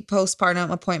 6-week postpartum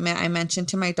appointment, I mentioned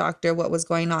to my doctor what was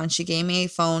going on. She gave me a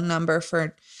phone number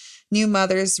for new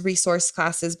mothers resource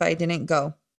classes, but I didn't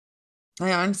go.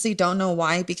 I honestly don't know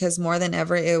why, because more than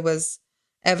ever, it was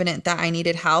evident that I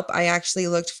needed help. I actually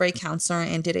looked for a counselor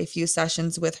and did a few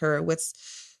sessions with her, which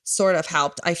sort of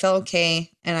helped. I felt okay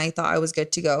and I thought I was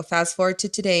good to go. Fast forward to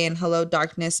today and hello,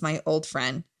 darkness, my old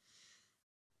friend.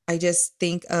 I just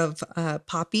think of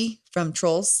Poppy from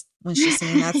Trolls when she's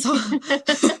singing that song.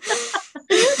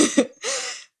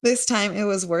 This time it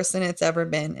was worse than it's ever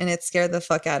been, and it scared the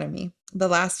fuck out of me. The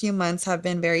last few months have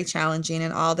been very challenging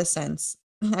in all the sense.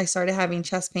 I started having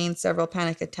chest pains, several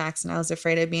panic attacks, and I was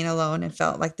afraid of being alone and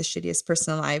felt like the shittiest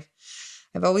person alive.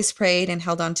 I've always prayed and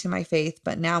held on to my faith,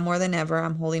 but now more than ever,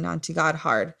 I'm holding on to God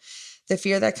hard. The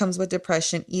fear that comes with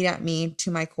depression eat at me to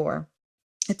my core.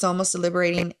 It's almost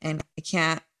liberating, and I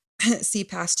can't see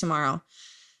past tomorrow.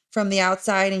 From the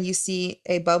outside, and you see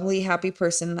a bubbly, happy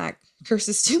person that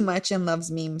curses too much and loves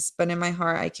memes. But in my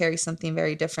heart, I carry something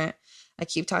very different. I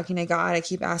keep talking to God. I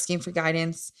keep asking for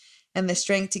guidance and the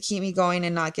strength to keep me going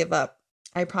and not give up.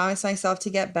 I promise myself to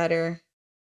get better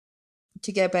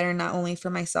not only for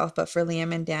myself, but for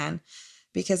Liam and Dan.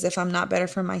 Because if I'm not better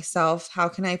for myself, how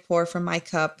can I pour from my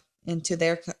cup into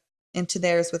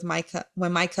theirs with my cup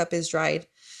when my cup is dried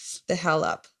the hell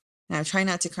up? And I'm trying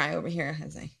not to cry over here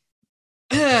as I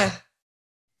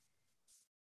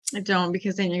I don't,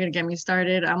 because then you're gonna get me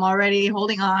started. I'm already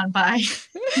holding on by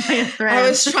a thread. I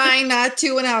was trying not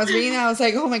to when I was reading. I was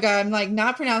like, oh my God, I'm like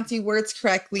not pronouncing words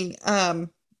correctly.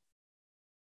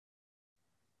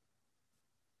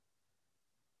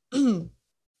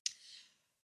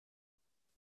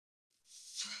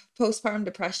 Postpartum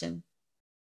depression.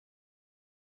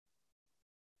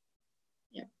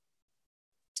 Yeah.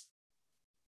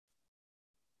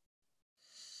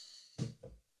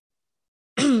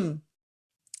 I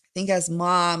think as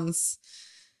moms,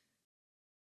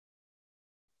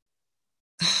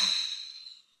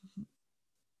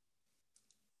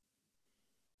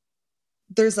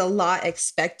 there's a lot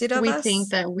expected of us. We think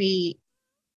that we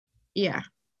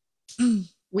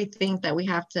think that we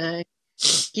have to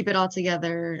keep it all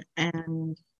together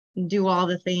and do all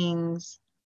the things.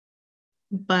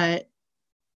 But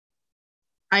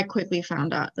I quickly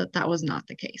found out that that was not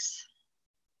the case.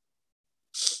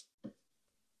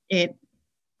 It's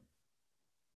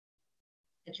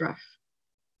rough.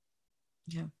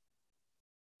 Yeah.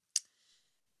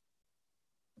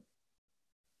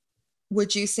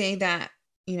 Would you say that,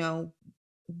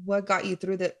 what got you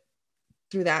through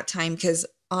that time? Because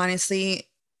honestly,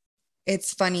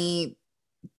 it's funny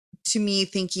to me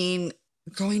thinking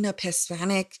growing up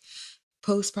Hispanic,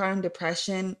 postpartum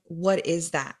depression, what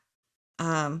is that?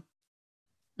 I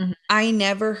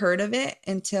never heard of it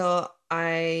until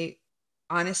I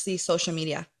honestly social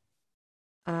media.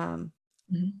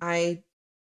 I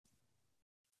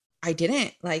I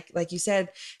didn't. Like you said,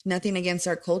 nothing against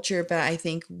our culture, but I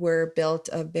think we're built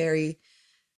of very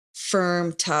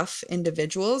firm, tough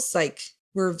individuals. Like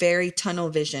we're very tunnel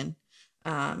vision.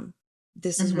 Um,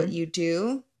 this is what Mm-hmm. you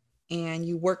do, and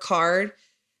you work hard,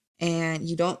 and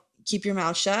you don't keep your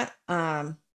mouth shut.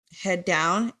 Head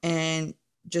down and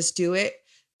just do it.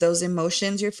 Those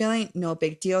emotions you're feeling, no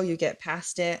big deal. You get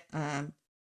past it.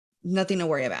 Nothing to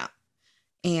worry about.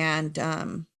 And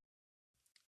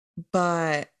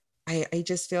but I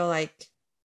just feel like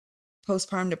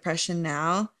postpartum depression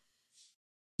now,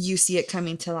 you see it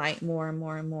coming to light more and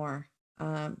more and more.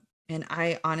 And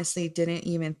I honestly didn't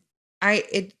even I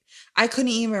couldn't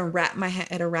even wrap my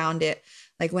head around it.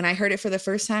 Like when I heard it for the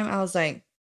first time, I was like,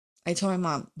 I told my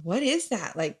mom, "What is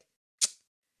that?" Like,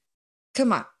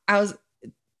 come on.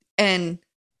 And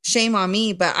shame on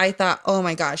me, but I thought, "Oh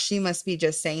my gosh, she must be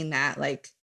just saying that. Like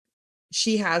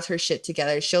she has her shit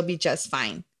together. She'll be just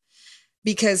fine."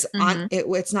 Because Mm-hmm.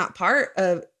 it's not part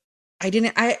of I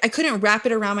couldn't wrap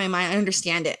it around my mind. I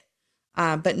understand it.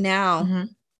 But now Mm-hmm.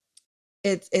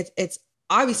 it's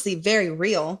obviously very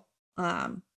real,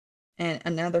 and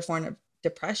another form of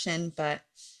depression. But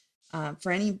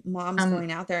for any moms Um,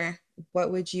 going out there, what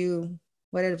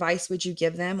advice would you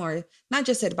give them, or not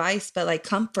just advice, but like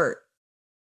comfort?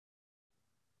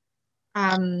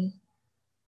 um,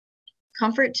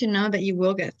 Comfort to know that you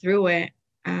will get through it.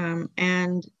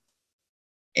 And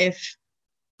if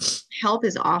help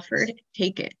is offered,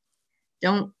 take it.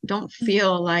 Don't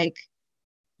feel like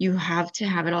you have to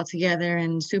have it all together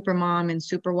and super mom and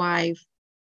super wife.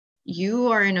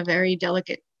 You are in a very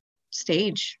delicate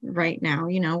stage right now,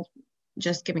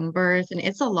 just giving birth, and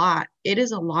it's a lot. It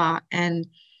is a lot, and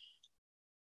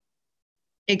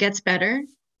it gets better,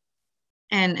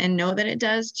 and know that it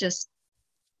does. Just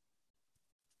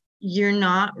you're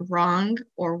not wrong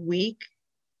or weak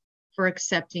for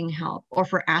accepting help or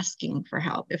for asking for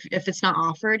help. If it's not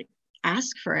offered,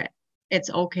 ask for it. It's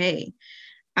okay.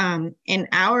 In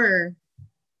our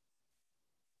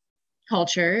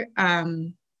culture,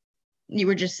 you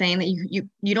were just saying that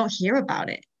you don't hear about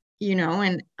it,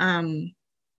 and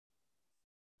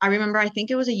I remember, I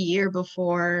think it was a year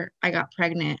before I got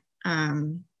pregnant.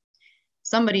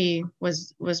 Somebody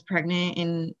was pregnant,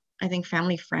 in I think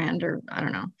family friend, or I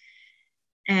don't know.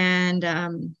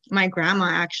 And my grandma,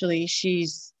 actually, she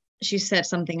said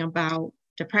something about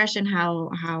depression,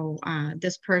 how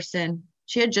this person,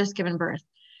 she had just given birth,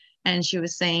 and she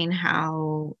was saying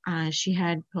how she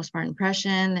had postpartum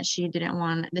depression, that she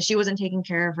wasn't taking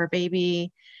care of her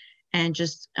baby, and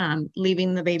just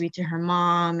leaving the baby to her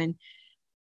mom. And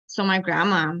so my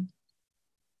grandma,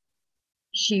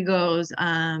 she goes,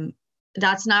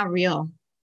 that's not real,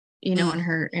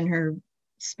 Mm, in her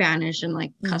Spanish, and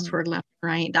like cuss mhm. word left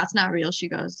and right. That's not real. She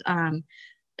goes,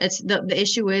 it's the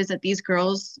issue is that these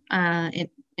girls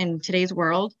in today's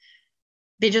world,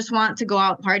 they just want to go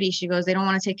out party. She goes, they don't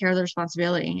want to take care of the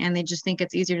responsibility, and they just think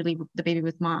it's easier to leave the baby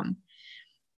with mom.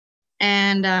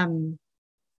 And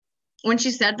when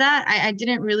she said that, I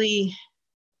didn't really,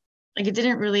 like, it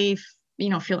didn't really,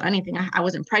 feel anything. I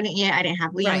wasn't pregnant yet. I didn't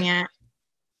have Liam Right. yet.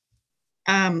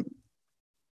 Um,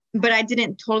 but I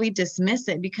didn't totally dismiss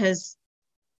it, because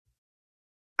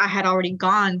I had already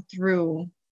gone through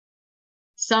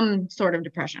some sort of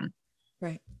depression.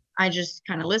 Right. I just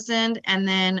kind of listened. And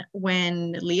then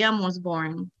when Liam was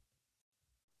born,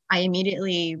 I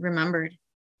immediately remembered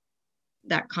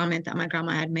that comment that my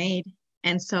grandma had made.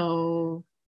 And so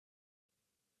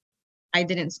I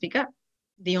didn't speak up.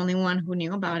 The only one who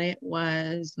knew about it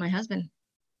was my husband.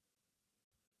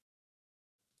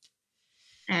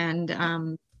 And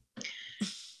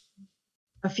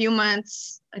a few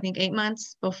months, I think 8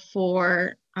 months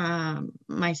before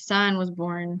my son was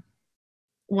born,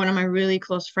 one of my really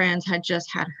close friends had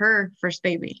just had her first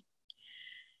baby.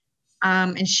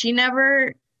 And she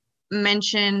never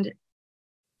mentioned,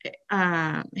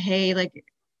 hey, like,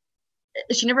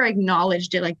 she never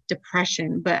acknowledged it like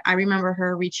depression, but I remember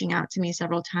her reaching out to me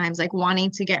several times, like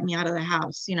wanting to get me out of the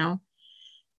house,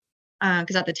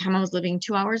 because at the time I was living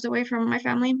 2 hours away from my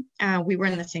family. We were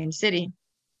in Yeah. the same city.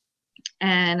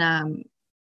 And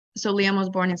so Liam was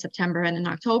born in September, and in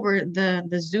October,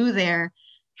 the zoo there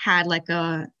had like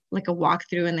a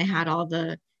walkthrough, and they had all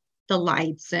the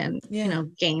lights and Yeah.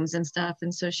 games and stuff.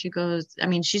 And so she goes, I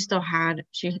mean,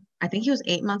 I think he was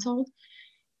 8 months old,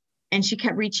 and she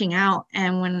kept reaching out.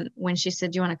 And when she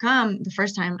said, "Do you want to come?" the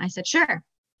first time, I said, "Sure."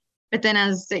 But then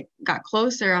as it got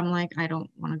closer, I'm like, I don't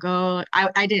want to go.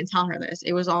 I didn't tell her this.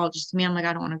 It was all just me. I'm like,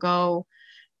 I don't want to go,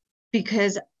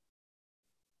 because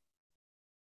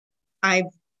I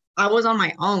I was on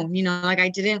my own, like I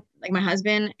didn't, like, my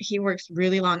husband, he works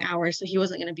really long hours, so he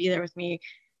wasn't going to be there with me.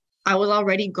 I was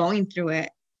already going through it.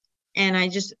 And I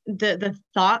just, the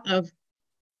thought of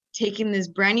taking this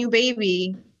brand new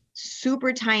baby,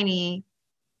 super tiny,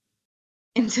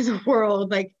 into the world,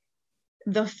 like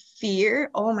the fear,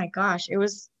 oh my gosh, it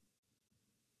was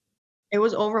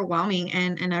overwhelming.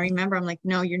 And I remember I'm like,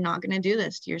 no, you're not going to do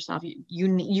this to yourself. You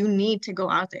need to go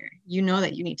out there. You know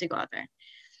that you need to go out there.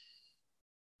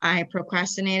 I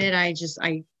procrastinated. I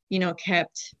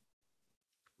kept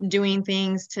doing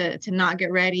things to not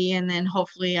get ready. And then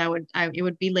hopefully it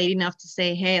would be late enough to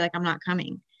say, hey, like, I'm not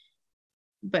coming.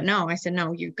 But no, I said,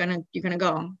 no, you're gonna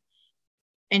go.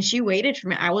 And she waited for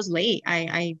me. I was late.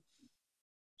 I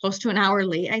close to an hour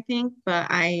late, I think, but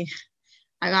I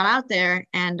got out there,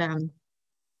 and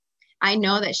I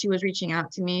know that she was reaching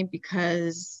out to me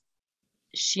because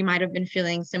she might have been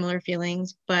feeling similar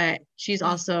feelings, but she's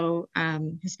also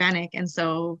Hispanic. And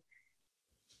so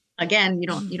again, you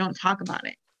don't talk about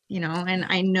it, and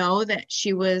I know that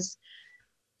she was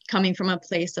coming from a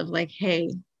place of like, hey,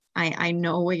 I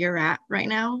know where you're at right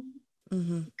now.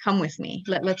 Mm-hmm. Come with me.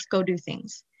 Let's go do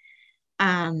things.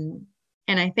 And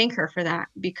I thank her for that,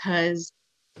 because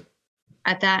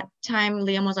at that time,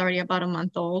 Liam was already about a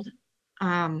month old.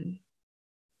 And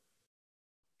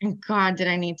God, did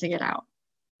I need to get out.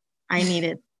 I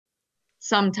needed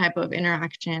some type of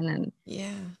interaction. And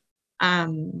yeah.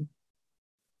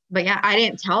 But yeah, I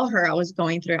didn't tell her I was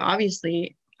going through it.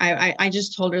 Obviously, I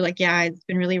just told her, like, yeah, it's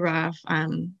been really rough.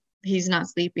 He's not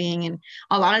sleeping, and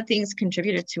a lot of things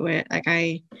contributed to it. Like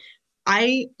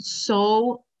I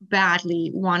so badly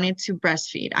wanted to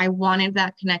breastfeed. I wanted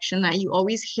that connection that you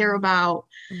always hear about,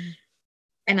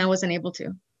 and I wasn't able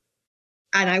to.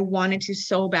 And I wanted to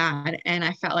so bad, and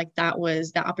I felt like that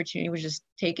opportunity was just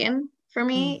taken for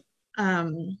me.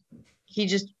 He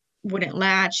just wouldn't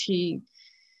latch.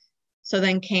 So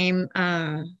then came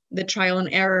the trial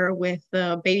and error with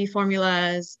the baby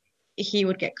formulas. He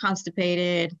would get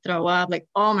constipated, throw up. Like,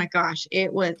 oh my gosh,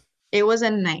 it was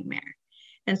a nightmare.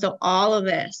 And so all of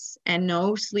this and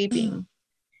no sleeping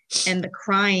and the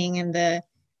crying and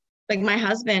my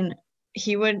husband,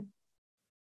 he would,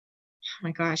 oh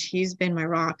my gosh, he's been my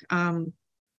rock.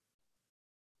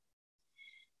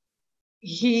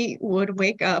 He would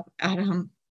wake up at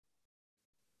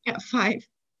 5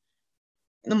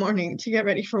 in the morning to get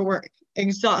ready for work,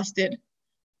 exhausted,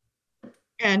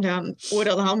 and would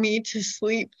allow me to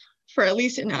sleep for at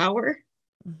least an hour.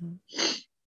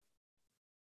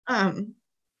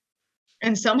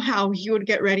 And somehow he would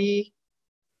get ready,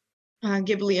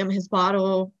 give Liam his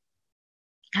bottle,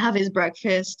 have his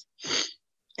breakfast,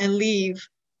 and leave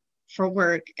for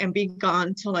work and be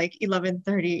gone till like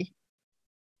 11:30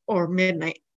 or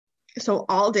midnight. So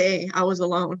all day I was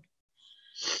alone.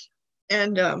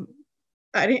 And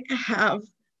I didn't have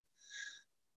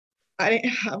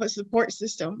a support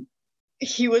system.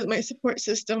 He was my support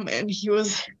system, and he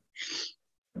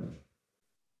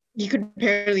could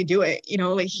barely do it,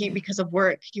 like because of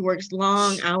work, he works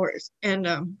long hours. And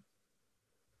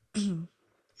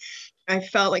I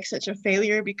felt like such a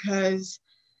failure because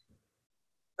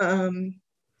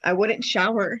I wouldn't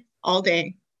shower all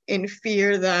day in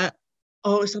fear that,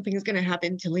 oh, something's going to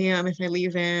happen to Liam if I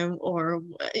leave him, or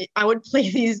I would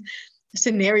play these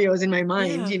scenarios in my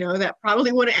mind, that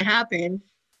probably wouldn't happen.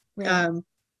 Right.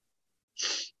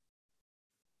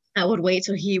 I would wait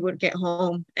till he would get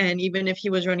home. And even if he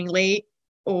was running late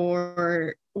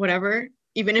or whatever,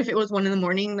 even if it was 1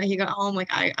 a.m. that he got home, like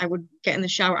I would get in the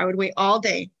shower. I would wait all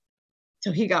day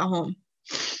till he got home.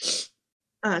 So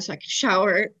I could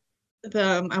shower.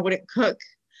 I wouldn't cook.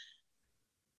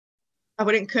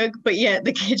 But yet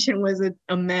the kitchen was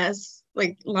a mess,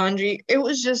 like laundry. It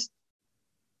was just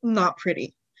not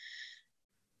pretty.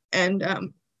 And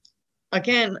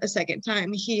again, a second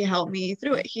time, he helped me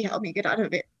through it. He helped me get out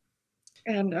of it.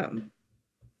 And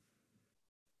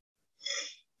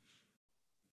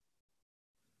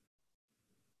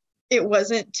it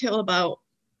wasn't till about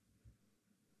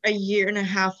a year and a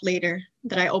half later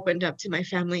that I opened up to my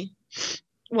family.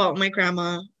 Well, my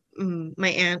grandma, my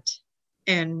aunt,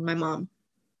 and my mom,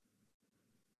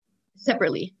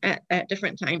 separately at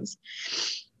different times.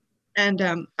 And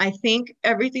I think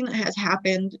everything that has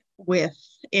happened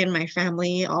in my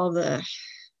family, all the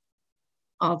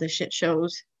shit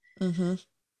shows,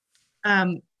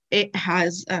 it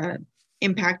has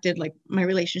impacted like my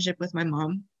relationship with my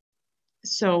mom.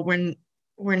 So when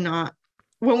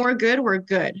we're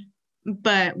good,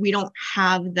 but we don't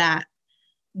have that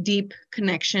deep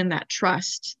connection, that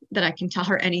trust that I can tell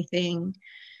her anything.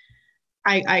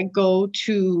 I go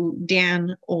to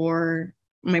Dan or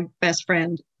my best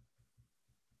friend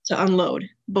to unload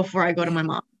before I go to my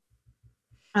mom,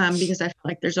 because I feel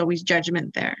like there's always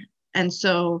judgment there. And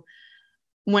so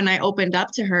when I opened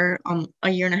up to her a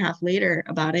year and a half later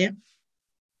about it,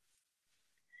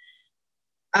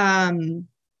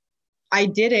 I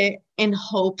did it in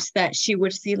hopes that she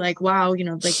would see like, wow, you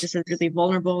know, like this is really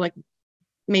vulnerable. Like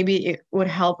maybe it would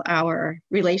help our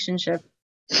relationship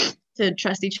to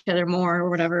trust each other more or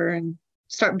whatever and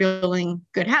start building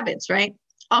good habits, right?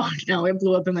 Oh no, it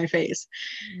blew up in my face.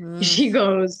 She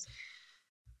goes,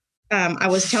 I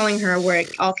was telling her where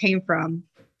it all came from,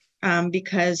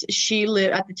 because she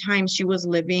lived at the time, she was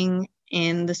living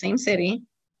in the same city,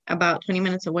 about 20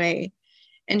 minutes away,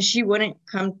 and she wouldn't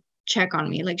come check on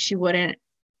me. Like she would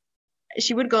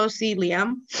go see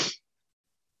Liam,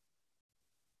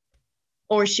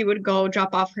 or she would go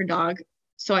drop off her dog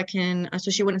so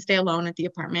she wouldn't stay alone at the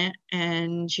apartment.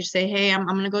 And she'd say, hey, I'm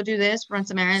going to go do this, run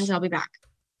some errands. I'll be back.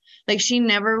 Like she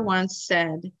never once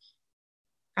said,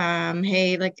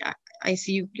 hey, like I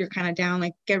see you're kind of down,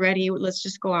 like get ready. Let's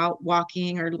just go out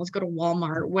walking or let's go to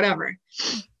Walmart, whatever.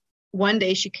 One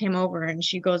day she came over and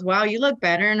she goes, wow, you look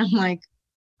better. And I'm like,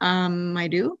 I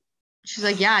do. She's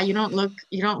like, yeah, you don't look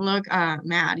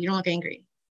mad. You don't look angry.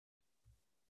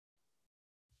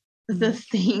 The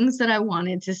things that I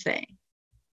wanted to say,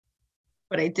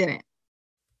 but I didn't.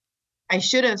 I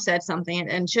should have said something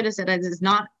and should have said it's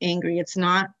not angry. It's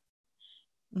not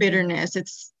bitterness.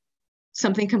 It's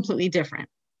something completely different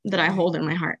that I hold in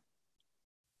my heart.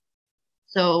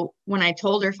 So when I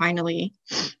told her finally,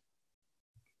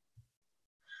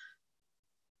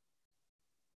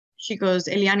 she goes,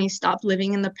 Eliani, stop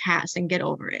living in the past and get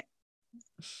over it.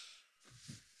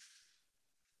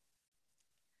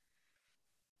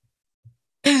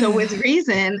 So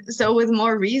with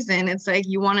more reason, it's like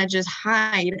you want to just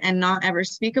hide and not ever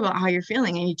speak about how you're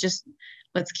feeling. And you just,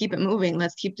 let's keep it moving.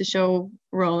 Let's keep the show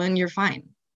rolling. You're fine,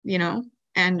 you know?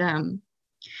 And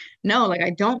no, like, I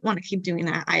don't want to keep doing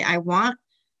that. I want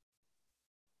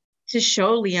to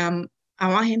show Liam, I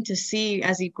want him to see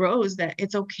as he grows that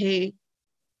it's okay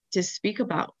to speak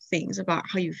about things, about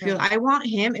how you feel. Right. I want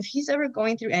him, if he's ever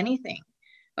going through anything,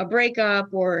 a breakup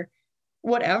or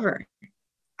whatever,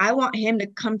 I want him to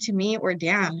come to me or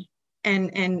Dan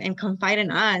and confide in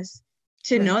us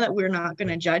to know that we're not going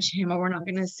to judge him, or we're not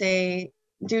going to say,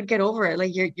 dude, get over it.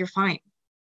 Like you're fine.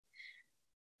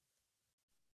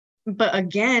 But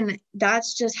again,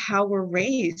 that's just how we're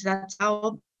raised. That's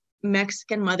how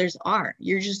Mexican mothers are.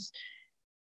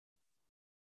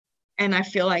 And I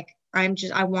feel like I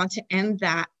want to end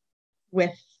that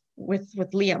with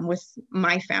Liam, with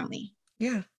my family.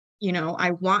 Yeah. You know, I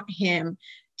want him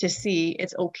to see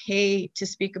it's okay to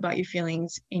speak about your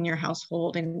feelings in your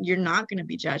household and you're not going to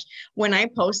be judged. When I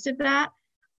posted that,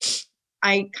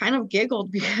 I kind of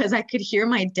giggled because I could hear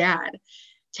my dad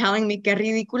telling me, "Qué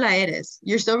ridícula eres.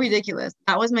 You're so ridiculous."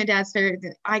 That was my dad's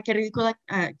favorite. Ay, qué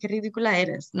ridícula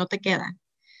eres. No te queda.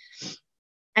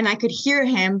 And I could hear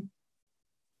him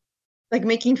like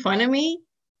making fun of me.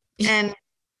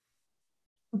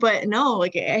 But no,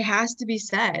 like it has to be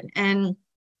said. And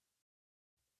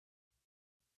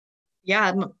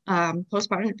yeah,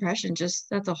 postpartum depression,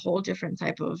 that's a whole different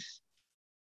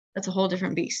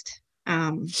beast.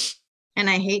 And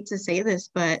I hate to say this,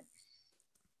 but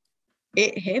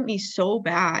it hit me so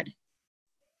bad.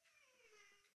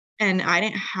 And I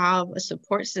didn't have a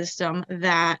support system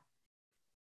that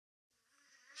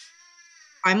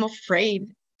I'm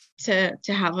afraid to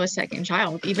have a second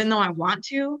child, even though I want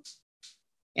to.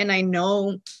 And I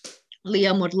know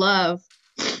Liam would love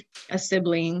a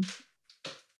sibling.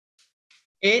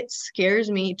 It scares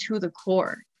me to the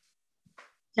core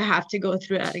to have to go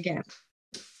through that again.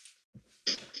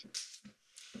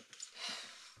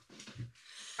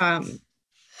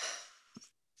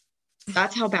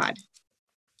 That's how bad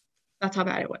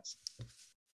it was.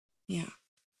 Yeah.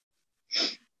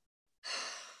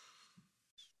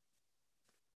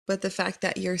 But the fact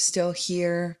that you're still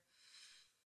here,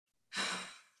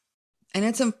 and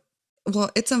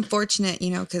it's unfortunate, you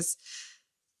know, because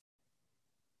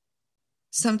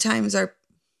sometimes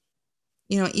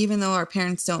even though our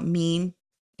parents don't mean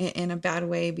in a bad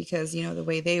way, because, you know, the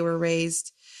way they were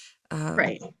raised,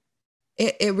 right.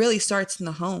 It really starts in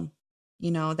the home, you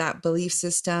know, that belief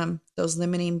system, those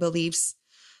limiting beliefs.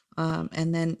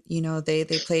 And then, you know, they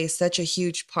play such a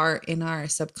huge part in our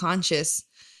subconscious.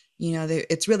 You know,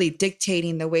 it's really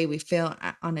dictating the way we feel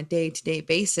on a day-to-day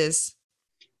basis.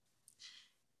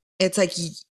 It's like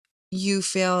you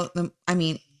feel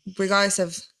regardless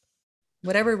of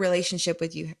whatever relationship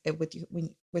with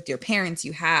your parents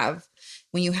you have,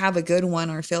 when you have a good one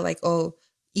or feel like, oh,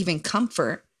 even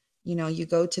comfort, you know, you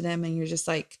go to them and you're just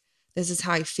like, this is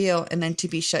how I feel. And then to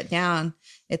be shut down,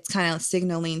 it's kind of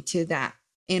signaling to that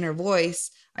inner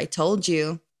voice, I told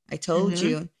you, I told Mm-hmm.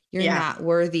 you, you're Yeah. not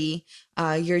worthy.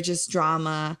 You're just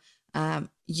drama.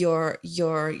 Your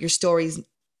story's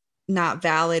not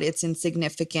valid. It's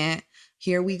insignificant.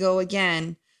 Here we go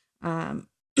again. Um,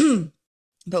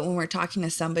 but when we're talking to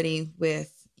somebody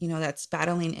with, that's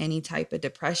battling any type of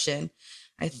depression,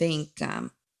 I think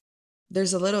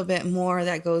there's a little bit more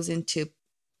that goes into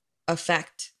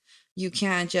effect. You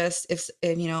can't just, if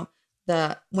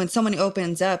the when someone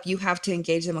opens up, you have to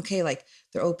engage them. Okay, like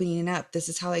they're opening up, this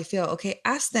is how they feel. Okay,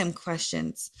 ask them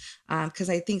questions, because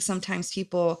I think sometimes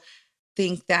people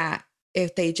think that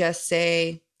if they just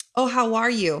say, oh, how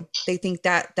are you, they think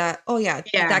that oh yeah,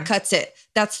 Yeah. that cuts it,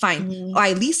 that's fine. Mm-hmm. Oh,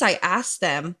 at least I asked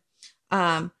them.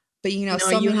 But No,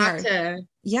 so you many have are, to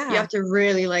you yeah, have to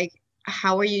really like,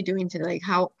 how are you doing today? Like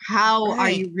how are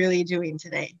right, you really doing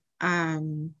today? Are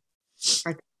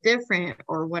they different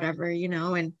or whatever,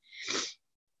 and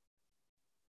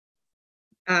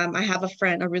I have a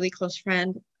friend, a really close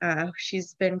friend.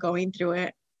 She's been going through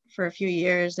it for a few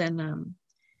years, and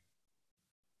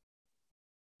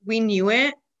we knew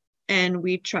it, and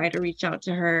we try to reach out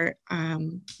to her.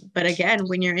 But again,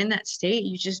 when you're in that state,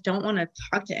 you just don't want to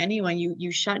talk to anyone.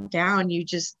 You shut down. You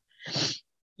just,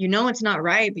 it's not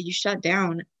right, but you shut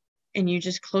down, and you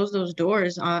just close those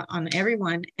doors on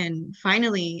everyone. And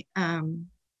finally,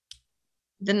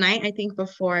 the night I think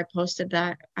before I posted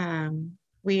that,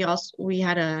 we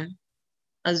had a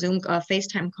Zoom, a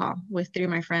FaceTime call with three of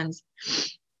my friends,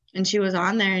 and she was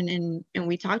on there, and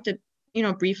we talked to,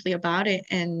 briefly about it,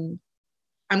 and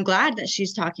I'm glad that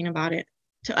she's talking about it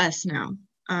to us now.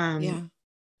 yeah,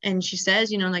 And she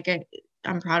says, like,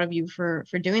 I'm proud of you for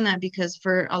doing that, because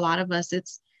for a lot of us,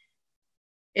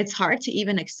 it's hard to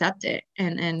even accept it,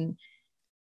 and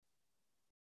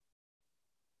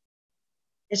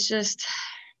it's just,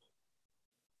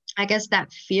 I guess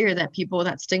that fear that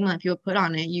stigma that people put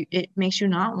on it, it makes you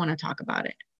not want to talk about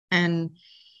it. And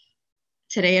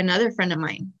today, another friend of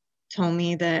mine told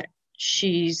me that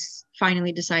she's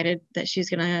finally decided that she's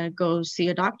gonna go see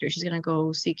a doctor. She's gonna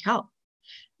go seek help,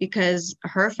 because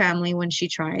her family, when she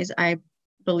tries, I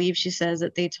believe she says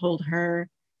that they told her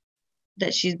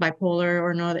that she's bipolar,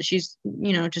 or no, that she's,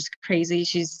 just crazy.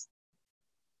 She's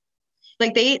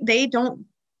like, they don't,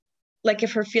 like,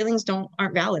 if her feelings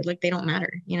aren't valid, like, they don't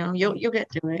matter, you'll get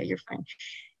through it, you're fine.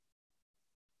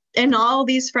 And all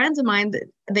these friends of mine,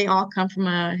 they all come from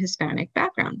a Hispanic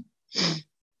background. mm,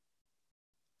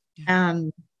 yeah.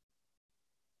 um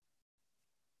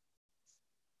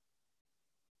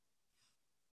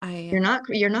I you're not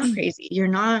crazy, you're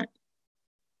not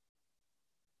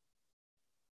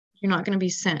going to be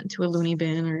sent to a loony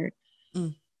bin, or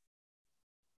mm,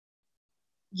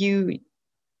 you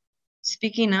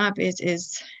speaking up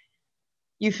is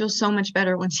you feel so much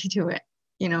better once you do it,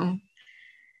 you yeah, know.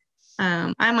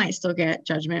 I might still get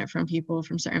judgment from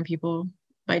certain people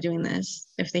by doing this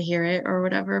if they hear it or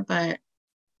whatever, but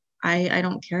I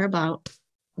don't care about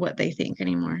what they think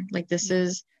anymore. Like, yeah,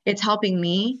 it's helping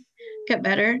me get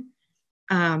better.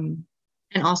 Um,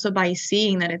 and also by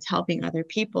seeing that it's helping other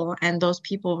people, and those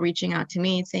people reaching out to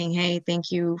me saying, hey, thank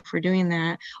you for doing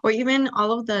that. Or even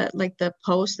all of the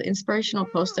posts, the inspirational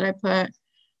posts that I put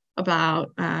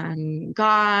about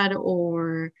God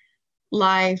or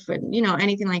life, and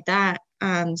anything like that.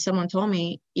 Someone told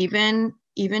me, even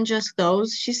just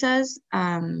those, she says,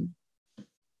 on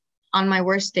my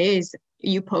worst days,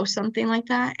 you post something like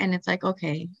that, and it's like,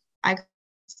 okay, I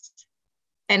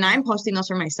and yeah, I'm posting those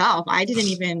for myself. I didn't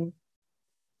even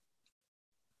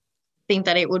think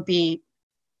that it would be.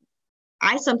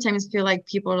 I sometimes feel like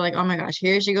people are like, oh my gosh,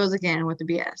 here she goes again with the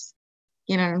BS.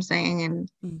 You know what I'm saying? And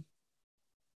mm,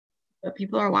 but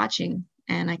people are watching,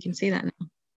 and I can see that now.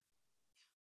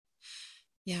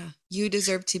 yeah. You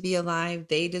deserve to be alive.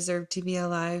 They deserve to be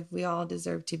alive. We all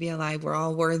deserve to be alive. We're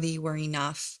all worthy. We're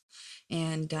enough.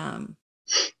 And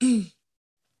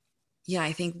yeah,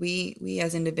 I think we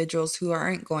as individuals who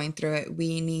aren't going through it,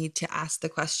 we need to ask the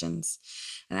questions.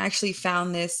 And I actually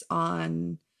found this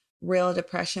on Real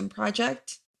Depression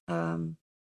Project, um,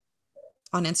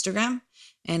 on Instagram,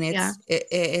 and Yeah.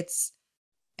 it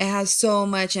has so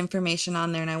much information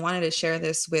on there, and I wanted to share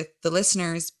this with the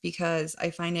listeners because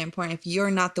I find it important. If you're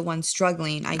not the one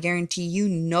struggling, I guarantee you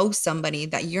know somebody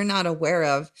that you're not aware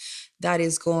of that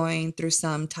is going through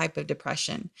some type of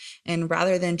depression. And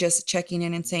rather than just checking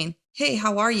in and saying, hey,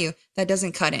 how are you? That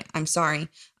doesn't cut it. I'm sorry.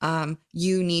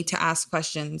 You need to ask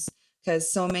questions,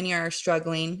 because so many are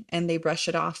struggling and they brush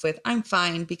it off with, I'm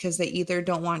fine, because they either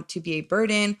don't want to be a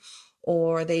burden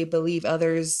or they believe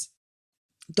others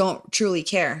don't truly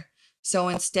care. So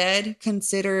instead,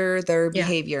 consider their Yeah.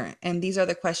 behavior. And these are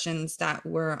the questions that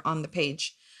were on the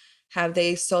page. Have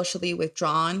they socially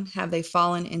withdrawn? Have they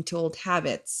fallen into old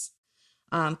habits?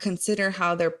 Consider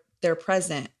how they're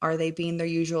present. Are they being their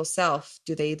usual self?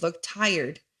 Do they look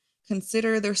tired?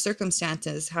 Consider their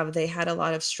circumstances. Have they had a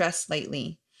lot of stress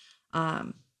lately?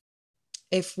 Um,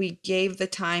 if we gave the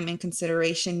time and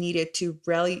consideration needed to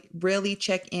really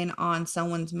check in on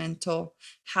someone's mental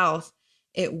health,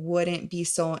 it wouldn't be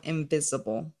so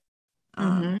invisible.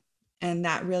 Mm-hmm. And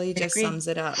that really I just agree. sums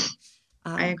it up.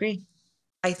 I Um, agree.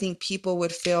 I think people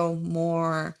would feel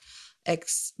more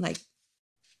like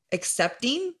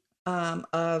accepting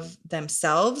of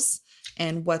themselves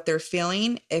and what they're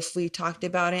feeling if we talked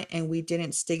about it and we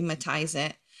didn't stigmatize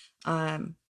it.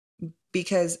 Um,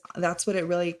 because that's what it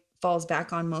really falls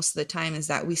back on most of the time, is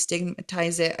that we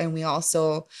stigmatize it. And we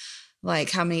also, like,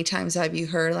 how many times have you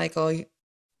heard like, oh,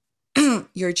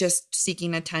 you're just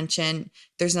seeking attention,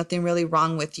 there's nothing really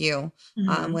wrong with you,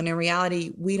 Mm-hmm. when in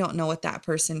reality we don't know what that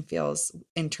person feels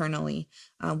internally.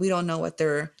 We don't know what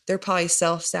they're probably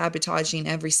self-sabotaging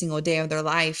every single day of their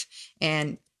life,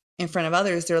 and in front of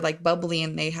others they're like bubbly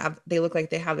and they look like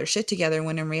they have their shit together,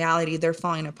 when in reality they're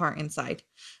falling apart inside.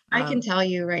 I can tell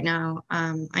you right now,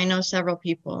 I know several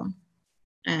people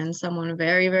and someone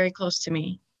very, very close to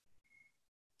me.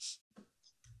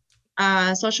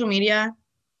 Social media,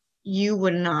 you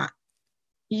would not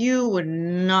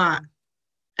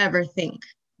ever think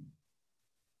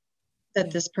that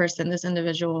Yeah. this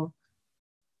individual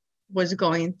was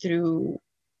going through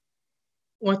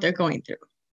what they're going through.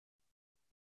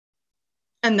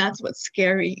 And that's what's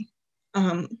scary.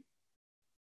 Um,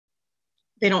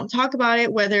 they don't talk about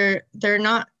it, whether they're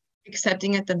not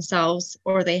accepting it themselves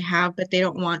or they have, but they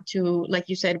don't want to, like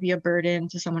you said, be a burden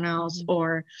to someone else, Mm-hmm.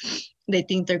 or they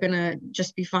think they're gonna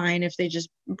just be fine if they just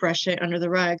brush it under the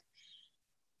rug.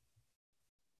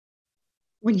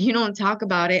 When you don't talk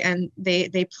about it and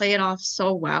they play it off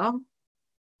so well,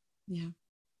 Yeah.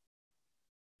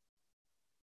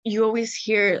 you always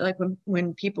hear like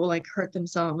when people like hurt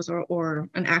themselves, or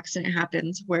an accident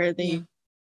happens where Yeah.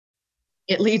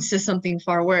 it leads to something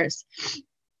far worse.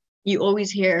 You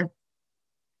always hear,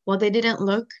 well, they didn't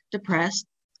look depressed.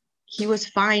 He was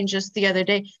fine just the other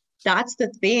day. That's the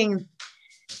thing.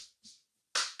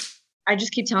 I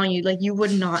just keep telling you, like, you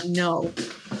would not know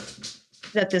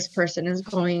that this person is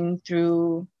going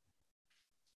through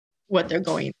what they're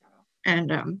going through.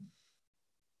 And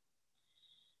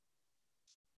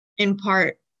in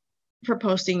part for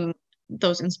posting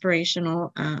those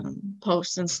inspirational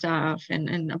posts and stuff,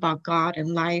 and about God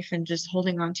and life and just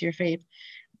holding on to your faith.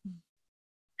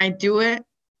 I do it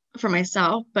for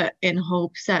myself, but in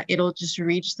hopes that it'll just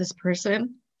reach this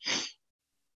person.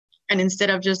 And instead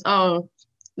of just, oh,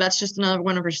 that's just another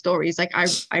one of her stories, like I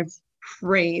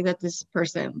pray that this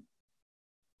person,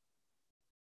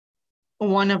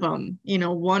 one of them,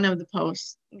 one of the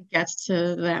posts gets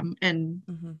to them, and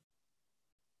Mm-hmm.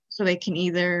 so they can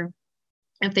either,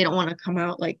 if they don't want to come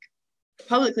out like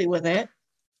publicly with it,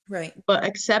 Right. but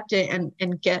accept it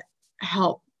and get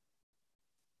help,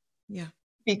 Yeah.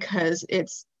 because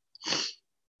it's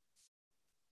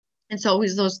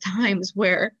always those times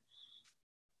where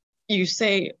you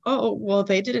say, oh, well,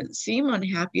 they didn't seem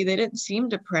unhappy, they didn't seem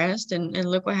depressed, and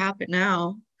look what happened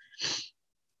now.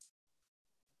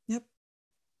 Yep.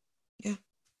 Yeah.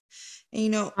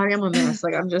 And Sorry, I'm a mess.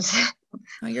 Like, I'm just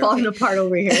oh, you're falling okay. apart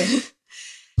over here.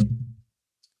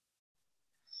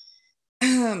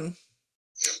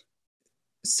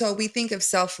 So we think of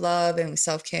self-love and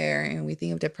self-care and we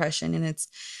think of depression, and it's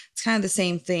kind of the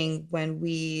same thing when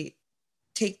we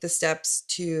take the steps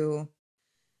to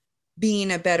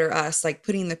being a better us, like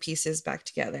putting the pieces back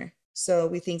together. So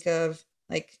we think of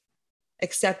like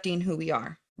accepting who we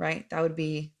are, right? That would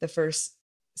be the first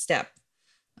step.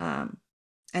 Um,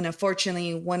 and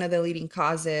unfortunately, one of the leading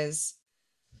causes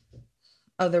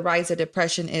of the rise of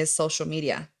depression is social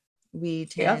media. We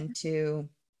Yep. tend to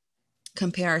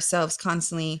compare ourselves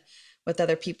constantly with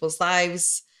other people's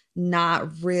lives,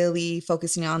 not really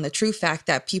focusing on the true fact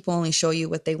that people only show you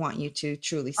what they want you to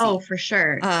truly see. Oh, for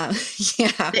sure. Yeah.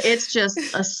 It's just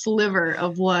a sliver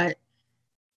of what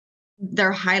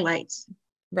their highlights.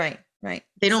 Right. Right.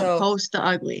 They don't So, post the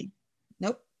ugly.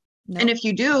 nope. And Nope. if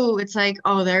you do, it's like,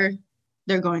 oh, they're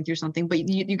going through something, but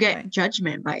you get Right.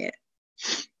 judgment by it.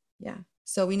 Yeah.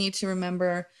 So we need to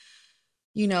remember,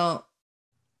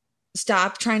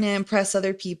 stop trying to impress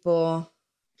other people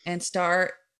and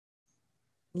start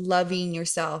loving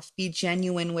yourself. Be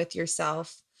genuine with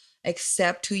yourself.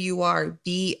 Accept who you are.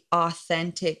 Be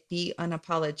authentic. Be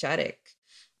unapologetic.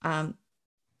 Um,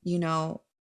 you know,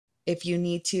 if you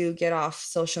need to get off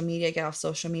social media, get off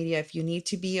social media. If you need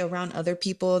to be around other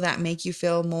people that make you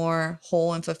feel more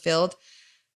whole and fulfilled,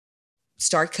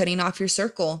 start cutting off your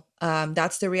circle.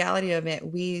 That's the reality of it.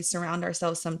 We surround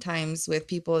ourselves sometimes with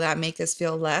people that make us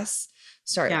feel less.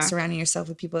 Start Yeah. surrounding yourself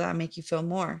with people that make you feel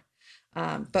more.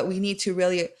 But we need to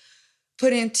really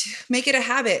make it a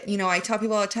habit. You know, I tell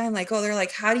people all the time, like, oh, they're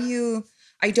like, how do you,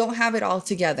 I don't have it all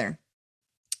together.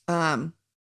 Um,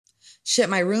 Shit,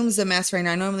 my room's a mess right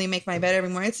now. I normally make my bed every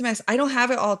morning. It's a mess. I don't have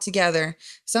it all together.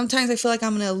 Sometimes I feel like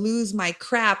I'm gonna lose my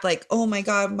crap. Like, oh my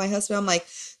God, my husband, I'm like,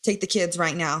 take the kids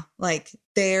right now. Like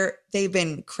they've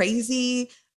been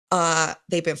crazy.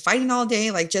 They've been fighting all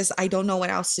day. Like, just I don't know what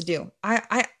else to do.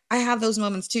 I have those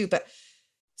moments too. But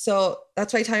so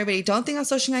that's why I tell everybody, don't think on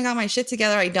social media I got my shit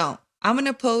together. I don't. I'm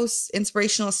gonna post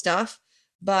inspirational stuff,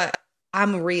 but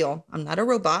I'm real. I'm not a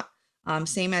robot.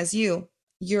 Same as you.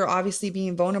 You're obviously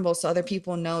being vulnerable so other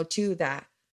people know too that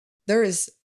this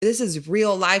is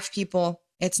real life, people.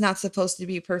 It's not supposed to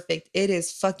be perfect. It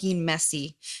is fucking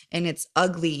messy and it's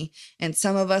ugly. And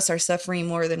some of us are suffering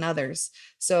more than others.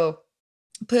 So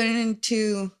put it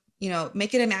into,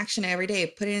 make it an action every day.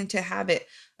 Put it into a habit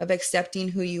of accepting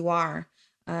who you are.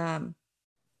 Um,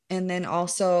 and then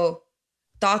also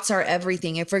thoughts are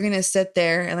everything. If we're going to sit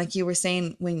there and like you were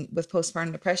saying, when with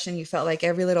postpartum depression, you felt like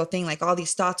every little thing, like all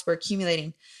these thoughts were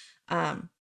accumulating.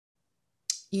 Um,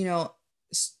 you know,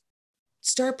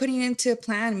 start putting into a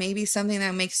plan, maybe something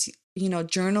that makes,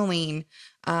 journaling,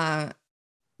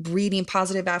 reading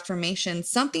positive affirmations,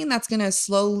 something that's going to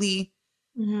slowly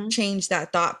change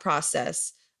that thought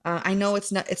process. I know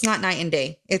it's not night and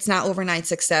day. It's not overnight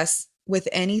success with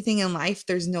anything in life.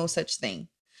 There's no such thing.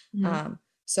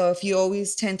 So if you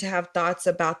always tend to have thoughts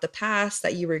about the past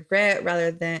that you regret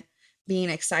rather than being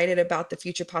excited about the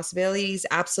future possibilities,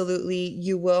 absolutely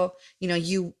you will,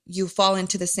 you fall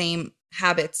into the same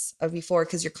habits of before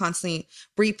because you're constantly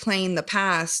replaying the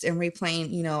past and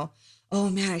replaying, oh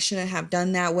man, I shouldn't have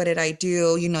done that. What did I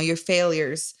do? Your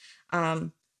failures.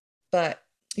 But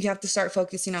you have to start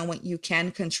focusing on what you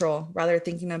can control rather than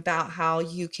thinking about how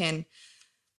you can,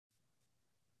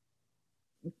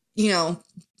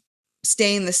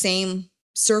 stay in the same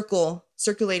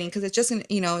circulating, because it's just gonna,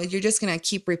 you're just gonna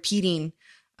keep repeating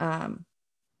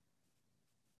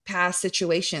past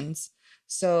situations.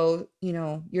 So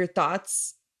your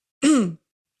thoughts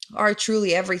are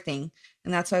truly everything,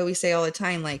 and that's why we say all the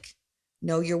time, like,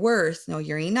 know your worth, know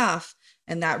you're enough.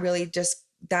 And that really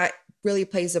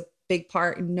plays a big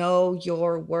part. Know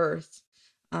your worth.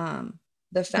 The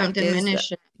Don't fact is that,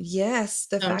 diminish it. yes,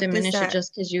 the Don't fact is diminish it that,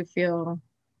 just because you feel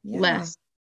yeah, less.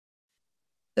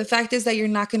 the fact is that you're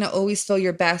not going to always feel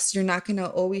your best. You're not going to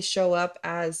always show up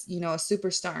as, a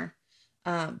superstar.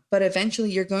 But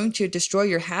eventually you're going to destroy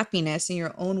your happiness and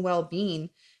your own well-being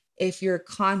if you're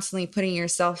constantly putting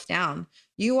yourself down.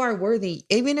 You are worthy.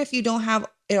 Even if you don't have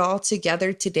it all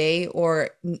together today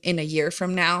or in a year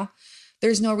from now,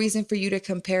 there's no reason for you to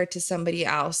compare to somebody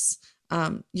else.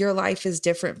 Your life is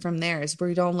different from theirs.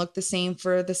 We don't look the same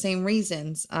for the same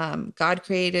reasons. God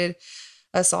created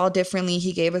us all differently.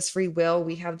 He gave us free will.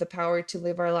 We have the power to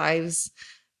live our lives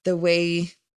the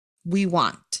way we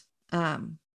want.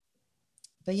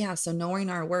 But yeah, so knowing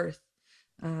our worth,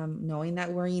 knowing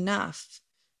that we're enough.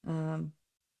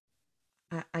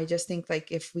 I just think,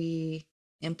 like, if we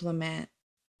implement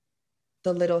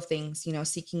the little things,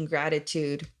 seeking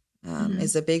gratitude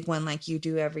is a big one, like you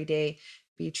do every day.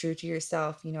 Be true to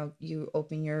yourself. You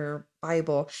open your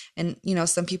Bible, and,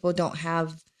 some people don't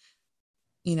have,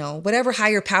 whatever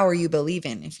higher power you believe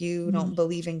in. If you don't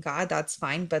believe in God, that's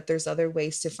fine. But there's other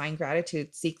ways to find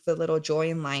gratitude. Seek the little joy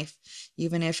in life,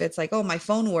 even if it's like, oh, my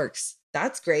phone works.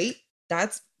 That's great.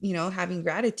 That's, having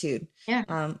gratitude.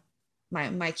 Yeah.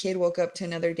 My kid woke up to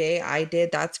another day. I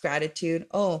did. That's gratitude.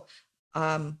 Oh,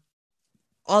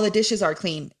 all the dishes are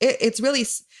clean.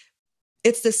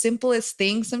 It's the simplest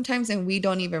thing sometimes, and we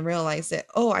don't even realize it.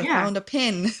 Oh, I Yeah. found a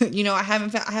pin. I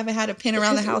haven't had a pin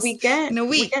around the Because house in a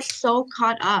we week. get so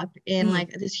caught up in Mm.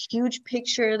 like this huge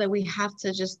picture that we have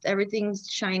to just everything's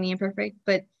shiny and perfect,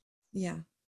 but Yeah.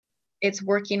 it's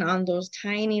working on those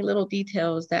tiny little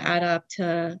details that add up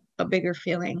to a bigger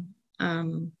feeling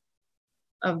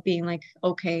of being like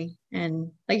okay.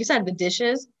 And like you said, the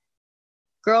dishes,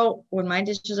 girl, when my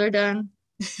dishes are done,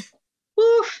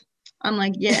 woof, I'm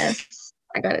like, yes,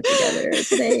 I got it together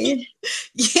today.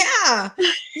 Yeah.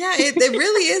 Yeah. It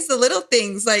really is the little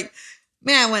things. Like,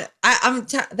 man, when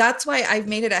that's why I've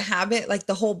made it a habit, like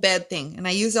the whole bed thing. And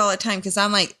I use it all the time because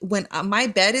I'm like, when my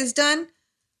bed is done,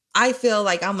 I feel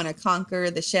like I'm going to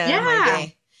conquer the shit out of my Yeah,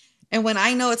 day. And when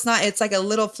I know it's not, it's like a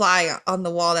little fly on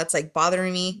the wall that's like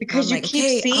bothering me. I'm because you like, keep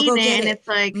okay, I'll seeing go it get and it. it's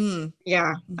like, Mm.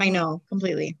 yeah, I Mhm. know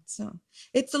completely. So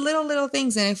it's the little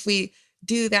things. And if we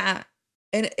do that,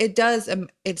 and it does,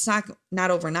 it's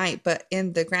not overnight, but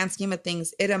in the grand scheme of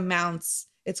things,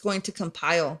 it's going to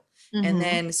compile. And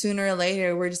then sooner or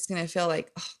later, we're just going to feel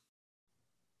like, oh,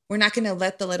 we're not going to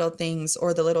let the little things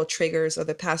or the little triggers or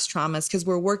the past traumas, because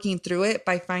we're working through it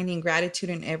by finding gratitude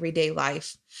in everyday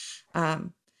life.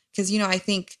 Because, I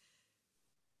think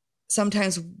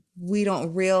sometimes we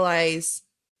don't realize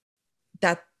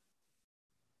that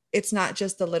it's not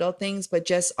just the little things, but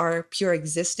just our pure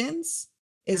existence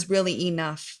is really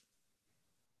enough.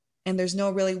 And there's no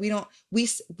really,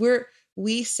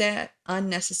 we set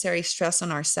unnecessary stress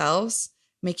on ourselves,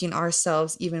 making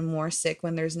ourselves even more sick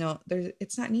when it's not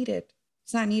needed.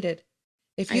 It's not needed.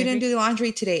 If you didn't do the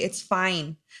laundry today, it's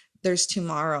fine. There's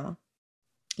tomorrow,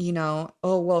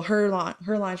 oh, well, her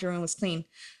laundry room was clean.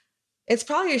 It's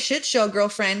probably a shit show,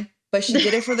 girlfriend, but she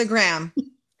did it for the gram.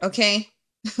 Okay.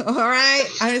 All right.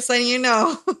 I'm just letting you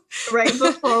know. Right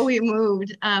before we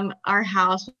moved, our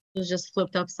house was just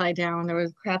flipped upside down. There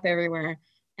was crap everywhere.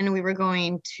 And we were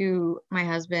going to my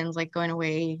husband's, like, going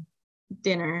away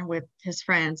dinner with his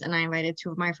friends. And I invited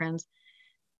two of my friends.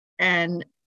 And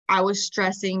I was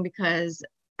stressing because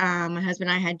my husband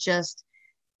and I had just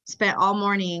spent all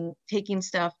morning taking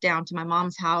stuff down to my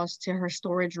mom's house, to her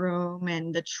storage room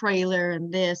and the trailer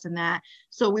and this and that.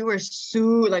 So we were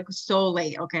so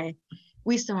late. Okay.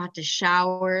 We still had to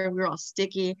shower. We were all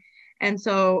sticky. And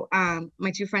so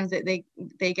my two friends, they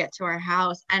get to our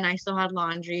house and I still had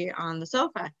laundry on the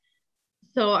sofa.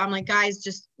 So I'm like, guys,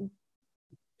 just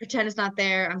pretend it's not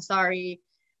there. I'm sorry.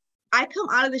 I come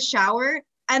out of the shower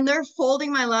and they're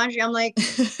folding my laundry. I'm like,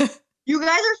 you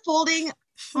guys are folding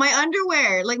my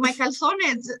underwear, like my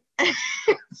calzones. So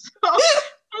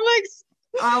I'm like,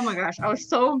 oh my gosh, I was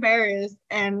so embarrassed.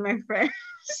 And my friend,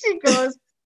 she goes,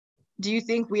 do you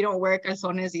think we don't wear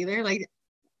calzones either? Like,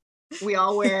 we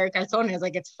all wear calzones,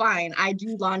 like, it's fine. I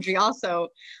do laundry also.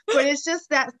 But it's just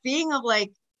that thing of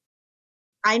like,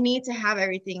 I need to have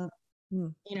everything,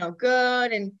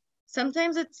 good. And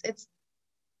sometimes it's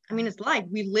like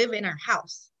we live in our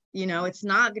house, it's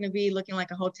not going to be looking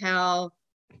like a hotel,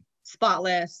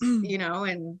 spotless,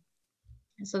 and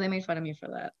so they made fun of me for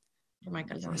that, for my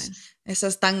calzones.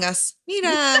 Esas tangas.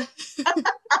 Mira.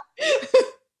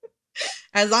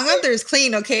 As long as there's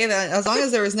clean, okay? As long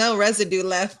as there was no residue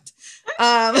left.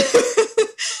 Oh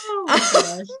my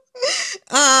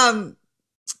gosh.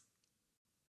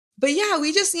 But yeah,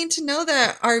 we just need to know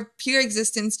that our pure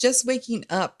existence, just waking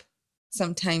up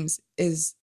sometimes,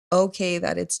 is okay,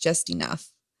 that it's just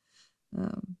enough.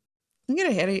 I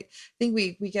think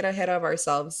we get ahead of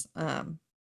ourselves. And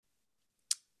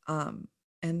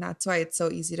that's why it's so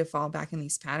easy to fall back in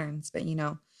these patterns. But,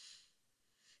 I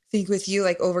think with you,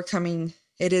 like, overcoming,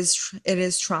 it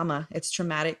is trauma. It's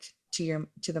traumatic to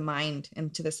the mind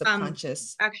and to the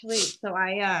subconscious. Actually, so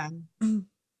I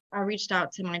reached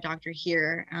out to my doctor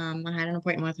here. I had an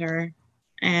appointment with her,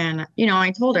 and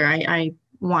I told her I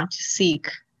want to seek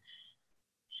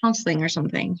counseling or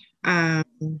something.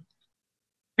 And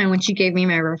when she gave me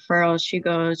my referral, she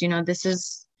goes,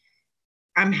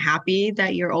 I'm happy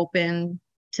that you're open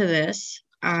to this,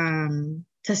 to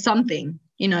something,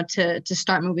 to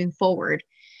start moving forward.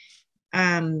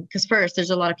 Because first, there's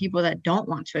a lot of people that don't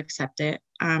want to accept it.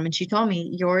 And she told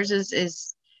me yours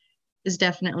is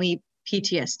definitely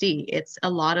PTSD. It's a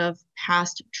lot of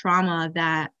past trauma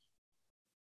that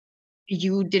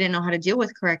you didn't know how to deal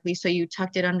with correctly, so you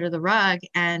tucked it under the rug,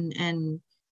 and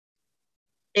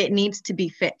it needs to be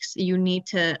fixed. You need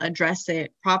to address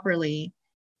it properly,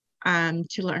 to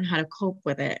learn how to cope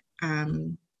with it.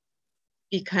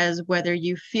 Because whether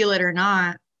you feel it or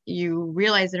not, you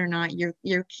realize it or not,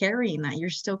 you're carrying that. You're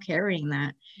still carrying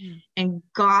that. And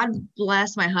God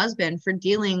bless my husband for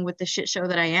dealing with the shit show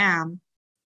that I am.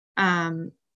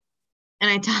 And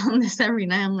I tell him this every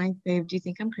night. I'm like, babe, do you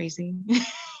think I'm crazy?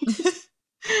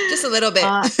 Just a little bit.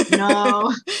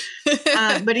 No.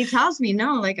 But he tells me,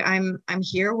 no, like, I'm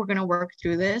here. We're going to work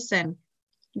through this. And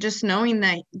just knowing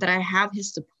that I have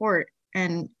his support,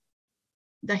 and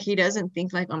that he doesn't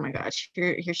think like, oh my gosh,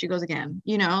 here she goes again,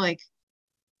 like,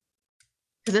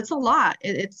 because it's a lot.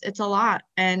 It's a lot.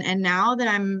 And now that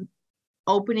I'm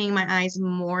opening my eyes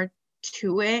more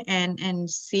to it, and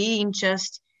seeing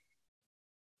just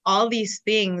all these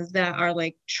things that are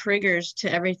like triggers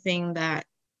to everything, that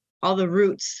all the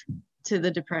roots to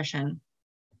the depression,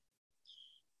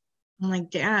 I'm like,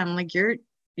 damn, like, you're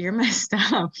messed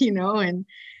up, and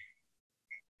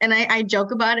I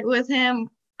joke about it with him.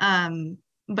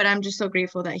 But I'm just so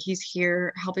grateful that he's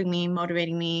here helping me,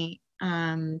 motivating me,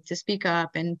 to speak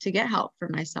up and to get help for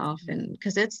myself. And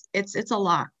because it's a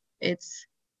lot. It's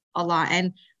a lot.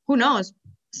 And who knows,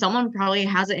 someone probably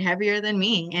has it heavier than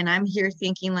me. And I'm here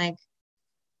thinking like,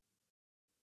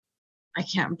 I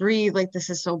can't breathe. Like, this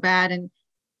is so bad. And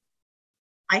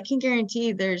I can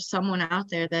guarantee there's someone out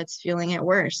there that's feeling it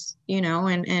worse, you know,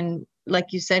 and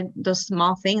like you said, those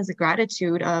small things, the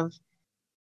gratitude of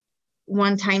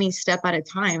one tiny step at a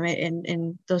time,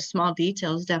 and those small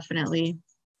details definitely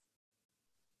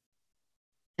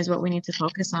is what we need to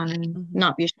focus on, and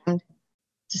not be ashamed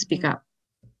to speak up.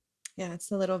 Yeah, it's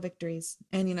the little victories.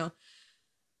 And, you know,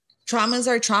 traumas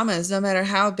are traumas, no matter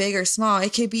how big or small.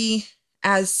 It could be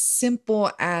as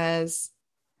simple as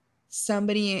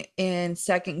somebody in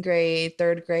second grade,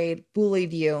 third grade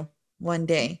bullied you one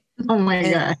day. Oh my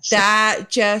and gosh. That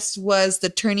just was the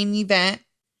turning event.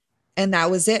 And that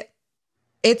was it.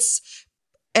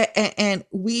 And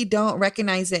we don't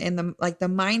recognize it in the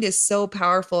mind is so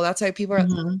powerful. That's why people are,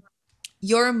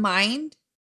 your mind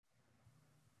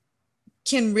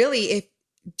can really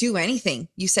do anything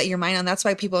you set your mind on. That's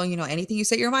why people, you know, anything you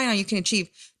set your mind on, you can achieve.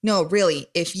 No, really,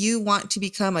 if you want to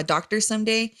become a doctor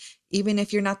someday, even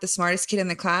if you're not the smartest kid in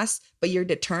the class, but you're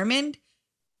determined,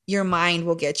 your mind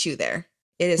will get you there.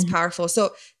 It is powerful.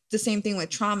 So the same thing with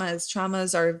traumas.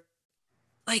 Traumas are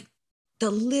like the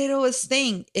littlest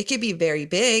thing. It could be very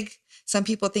big. Some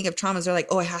people think of traumas, they're like,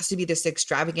 oh, it has to be this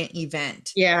extravagant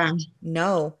event. Yeah.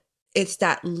 No, it's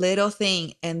that little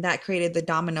thing. And that created the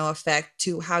domino effect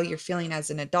to how you're feeling as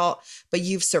an adult, but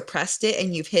you've suppressed it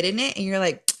and you've hidden it. And you're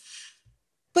like,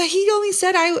 but he only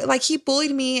said he bullied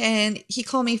me and he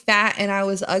called me fat and I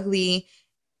was ugly.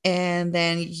 And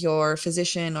then your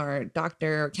physician or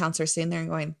doctor or counselor sitting there and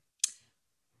going,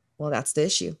 well, that's the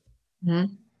issue.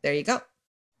 There you go.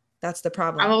 That's the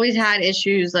problem. I've always had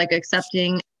issues like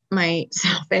accepting my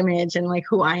self-image and like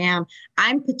who I am.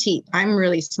 I'm petite. I'm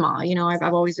really small. You know, I've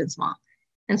always been small.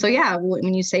 And so, yeah,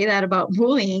 when you say that about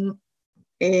bullying,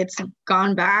 it's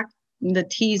gone back, the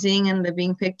teasing and the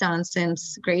being picked on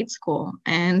since grade school,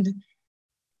 and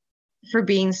for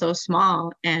being so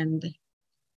small. And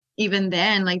even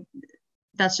then, like,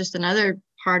 that's just another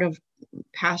part of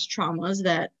past traumas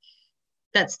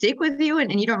that stick with you,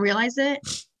 and you don't realize it.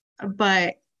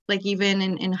 But like, even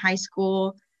in high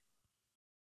school,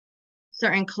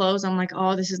 certain clothes, I'm like,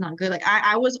 oh, this is not good. Like,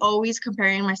 I was always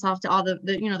comparing myself to all the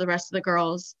you know, the rest of the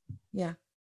girls. Yeah.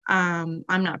 I'm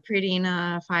not pretty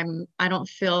enough. I don't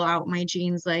fill out my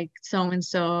jeans like so and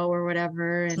so or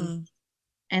whatever.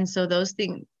 And so those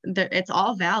things, it's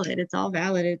all valid. It's all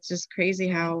valid. It's just crazy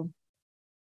how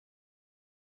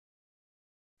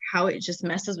it just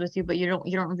messes with you, but you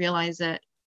don't realize that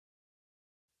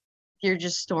you're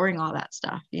just storing all that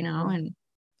stuff, you know. And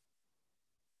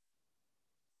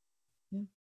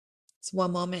it's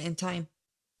one moment in time.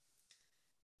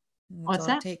 what's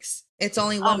that? It takes. It's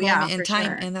only one moment in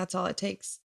time, and that's all it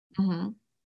takes. Yeah.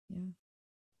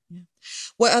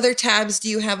 What other tabs do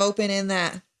you have open in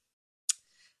that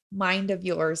mind of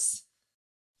yours?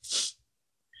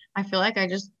 I feel like I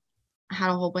just had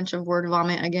a whole bunch of word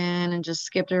vomit again and just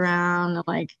skipped around and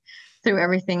like threw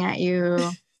everything at you.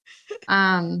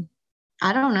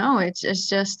 I don't know. It's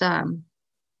just I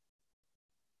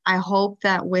hope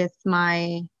that with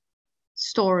my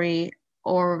story,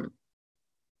 or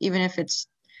even if it's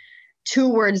 2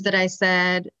 words that I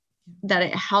said, that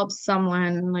it helps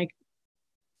someone like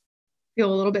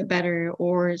feel a little bit better,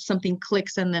 or something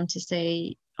clicks in them to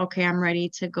say, okay, I'm ready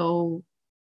to go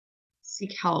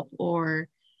seek help, or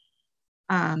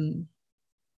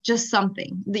just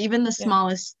something, even the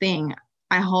smallest thing.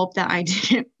 I hope that I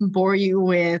didn't bore you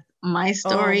with my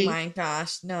story. Oh my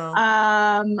gosh,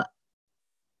 no.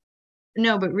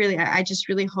 No, but really, I just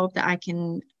really hope that I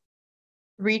can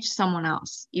reach someone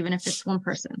else, even if it's one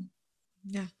person.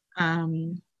 Yeah.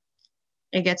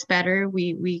 It gets better.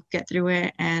 We get through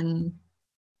it, and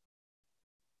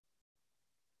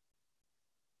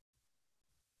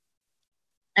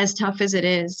as tough as it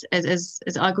is, as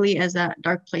ugly as that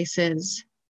dark place is,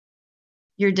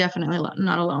 you're definitely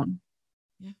not alone.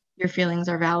 Yeah. Your feelings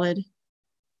are valid.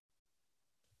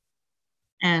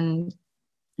 And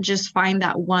just find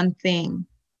that one thing,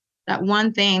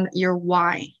 your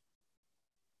why,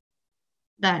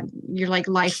 that you're like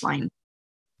lifeline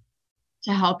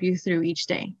to help you through each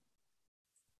day.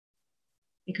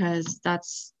 Because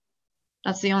that's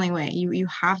the only way. You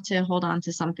have to hold on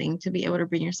to something to be able to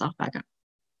bring yourself back up.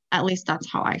 At least that's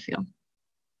how I feel.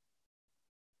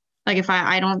 Like,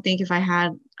 I don't think if I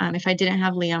didn't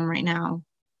have Liam right now,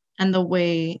 and the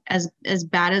way as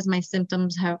bad as my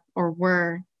symptoms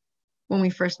were when we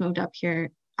first moved up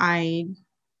here, I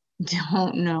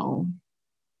don't know.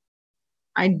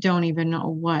 I don't even know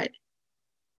what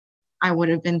I would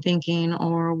have been thinking,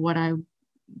 or what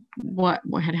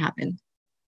had happened.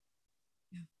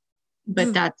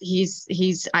 but that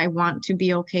I want to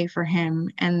be okay for him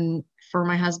and for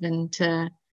my husband to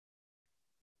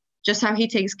just how he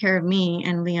takes care of me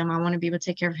and Liam. I want to be able to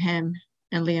take care of him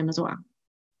and Liam as well,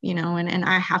 and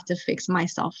I have to fix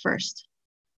myself first.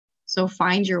 So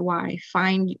find your why,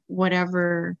 find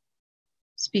whatever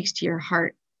speaks to your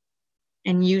heart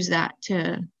and use that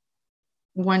to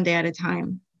one day at a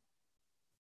time.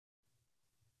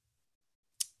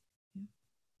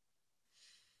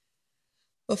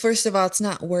 Well, first of all, it's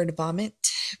not word vomit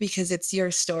because it's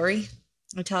your story.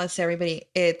 I tell this to everybody.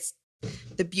 It's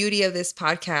the beauty of this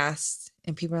podcast.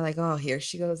 And people are like, oh, here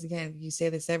she goes again. You say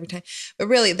this every time. But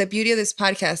really, the beauty of this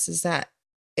podcast is that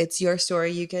it's your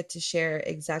story. You get to share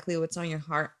exactly what's on your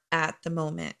heart at the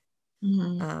moment,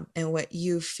 and what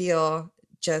you feel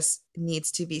just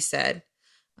needs to be said.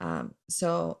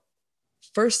 So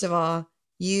first of all,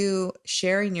 you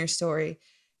sharing your story,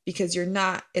 because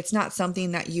it's not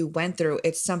something that you went through.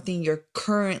 It's something you're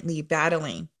currently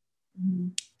battling.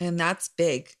 And that's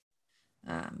big.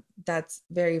 That's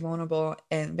very vulnerable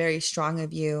and very strong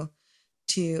of you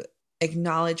to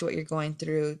acknowledge what you're going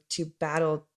through, to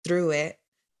battle through it,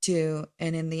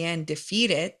 and in the end, defeat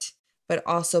it, but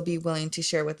also be willing to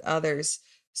share with others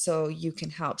so you can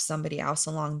help somebody else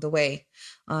along the way.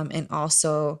 And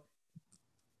also,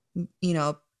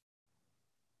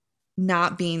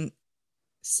 not being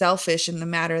selfish in the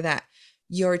matter that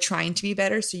you're trying to be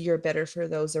better. So you're better for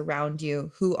those around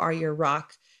you who are your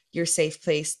rock, your safe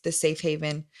place, the safe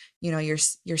haven, your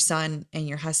son and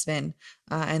your husband.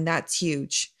 And that's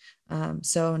huge.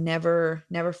 So never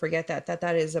forget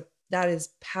that is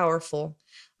powerful.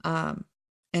 And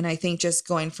I think just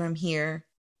going from here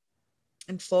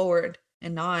and forward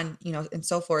and on, and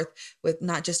so forth, with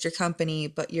not just your company,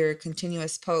 but your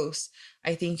continuous posts,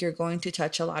 I think you're going to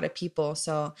touch a lot of people.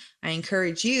 So I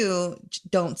encourage you,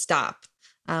 don't stop.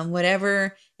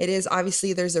 Whatever it is,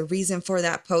 obviously there's a reason for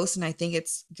that post, and I think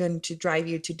it's going to drive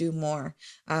you to do more.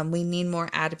 We need more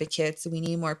advocates. We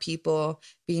need more people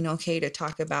being okay to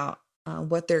talk about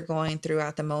what they're going through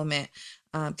at the moment.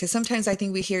 Because sometimes I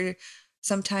think we hear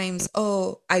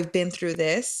oh, I've been through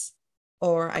this,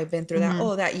 or I've been through that.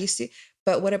 Oh, that used to.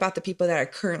 But what about the people that are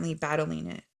currently battling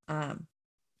it? And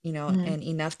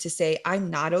enough to say, I'm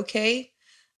not okay,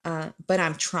 but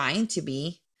I'm trying to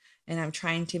be, and I'm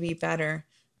trying to be better.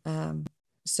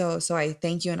 So I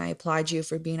thank you and I applaud you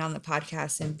for being on the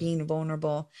podcast and being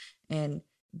vulnerable and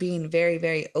being very,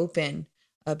 very open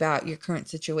about your current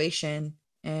situation,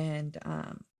 and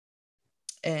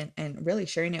really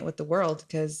sharing it with the world,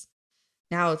 because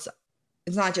now it's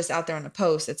not just out there on a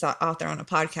post, it's out there on a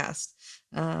podcast.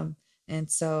 And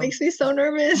so makes me so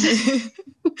nervous.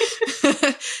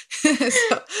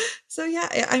 so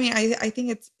yeah, I mean, I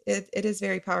think it is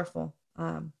very powerful.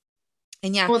 And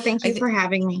yeah. Well, thank you for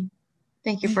having me.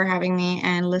 Thank you for having me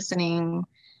and listening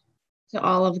to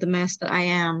all of the mess that I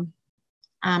am,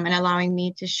 and allowing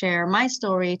me to share my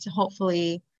story to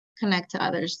hopefully connect to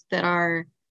others that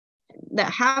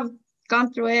have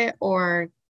gone through it or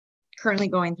currently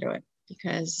going through it,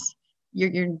 because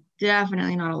you're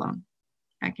definitely not alone.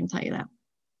 I can tell you that.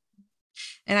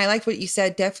 And I like what you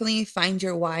said. Definitely find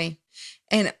your why.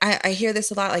 And I hear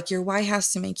this a lot, like your why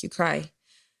has to make you cry.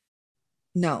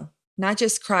 No, not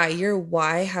just cry. Your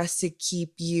why has to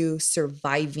keep you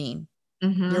surviving.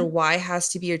 Your why has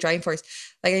to be your driving force.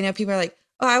 Like, I know people are like,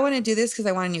 oh, I want to do this because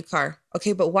I want a new car.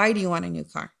 Okay, but why do you want a new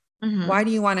car? Why do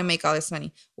you want to make all this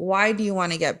money? Why do you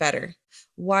want to get better?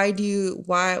 Why do you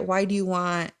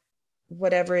want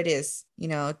whatever it is,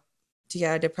 to get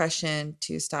out of depression,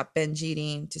 to stop binge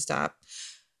eating, to stop,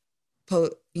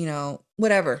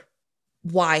 whatever.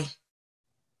 Why?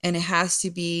 And it has to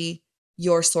be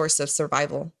your source of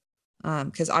survival.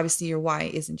 Because obviously your why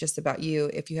isn't just about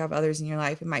you. If you have others in your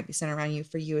life, it might be centered around you.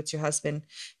 For you, it's your husband,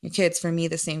 your kids. For me,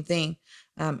 the same thing.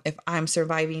 If I'm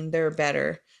surviving, they're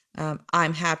better.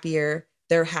 I'm happier,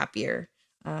 they're happier.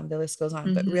 The list goes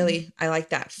on. But really, I like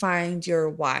that. Find your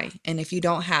why. And if you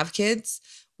don't have kids,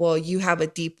 well, you have a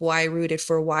deep why rooted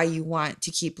for why you want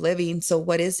to keep living. So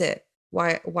what is it?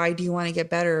 Why do you want to get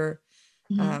better?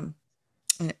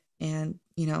 And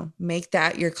make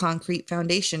that your concrete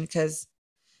foundation, because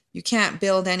you can't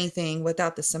build anything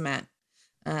without the cement,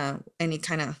 any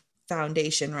kind of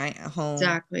foundation, right? A home,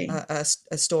 exactly. a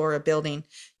store, a building,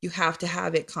 you have to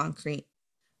have it concrete.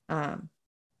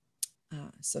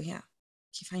 So yeah,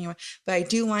 keep finding your way. But I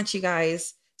do want you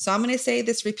guys, so I'm going to say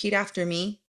this, repeat after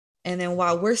me. And then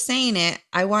while we're saying it,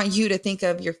 I want you to think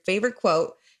of your favorite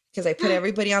quote, because I put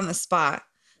everybody on the spot.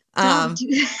 Yeah,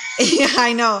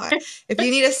 I know. If you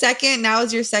need a second, now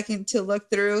is your second to look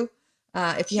through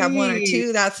If you have one or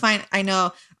two, that's fine. I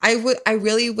know I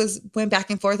really went back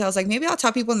and forth. I was like, maybe I'll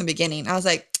tell people in the beginning. I was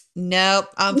like, nope,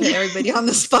 I'll put everybody on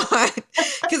the spot.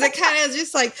 Cause it kind of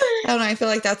just like, I don't know. I feel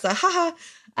like that's a haha.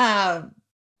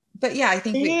 But yeah, I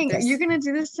think Dang, you're gonna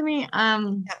do this to me.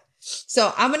 Yeah.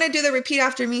 So I'm gonna do the repeat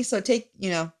after me. So take,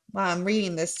 while I'm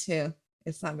reading this too.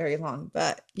 It's not very long,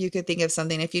 but you could think of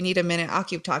something. If you need a minute, I'll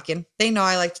keep talking. They know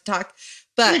I like to talk,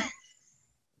 but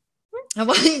I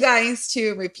want you guys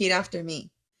to repeat after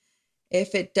me.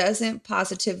 If it doesn't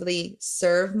positively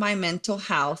serve my mental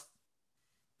health,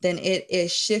 then it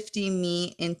is shifting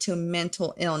me into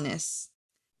mental illness.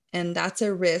 And that's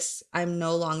a risk I'm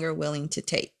no longer willing to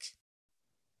take.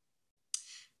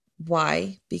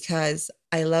 Why? Because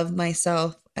I love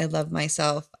myself. I love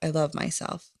myself. I love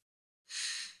myself.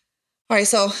 All right.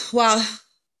 So while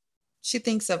she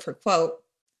thinks of her quote,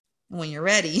 when you're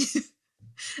ready.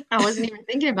 I wasn't even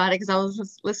thinking about it because I was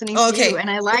just listening to Okay. you, and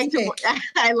I liked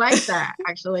I like that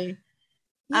actually.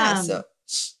 Yeah. So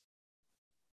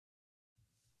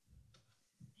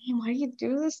hey, why do you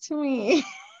do this to me?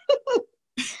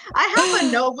 I have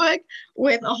a notebook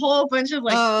with a whole bunch of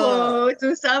like quotes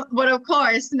and stuff, but of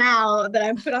course, now that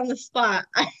I'm put on the spot,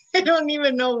 I don't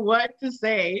even know what to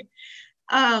say.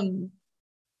 Dang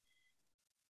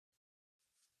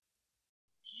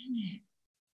it.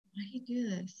 Why do you do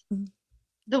this?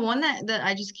 The one that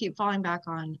I just keep falling back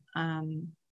on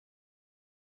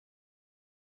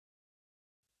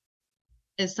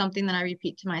is something that I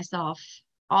repeat to myself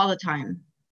all the time.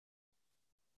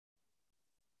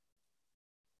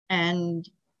 And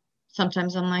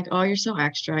sometimes I'm like, oh, you're so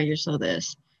extra, you're so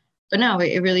this. But no,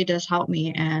 it really does help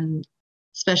me. And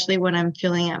especially when I'm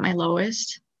feeling at my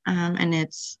lowest. And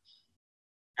it's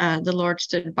the Lord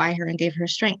stood by her and gave her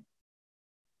strength.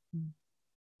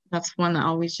 That's one that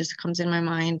always just comes in my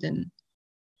mind. And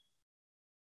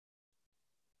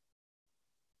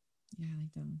yeah, I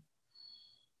don't.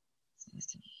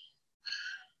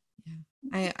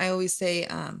 Yeah. I always say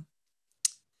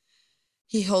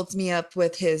he holds me up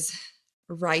with his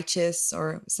righteous,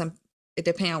 or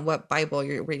depending on what Bible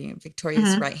you're reading,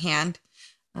 victorious right hand.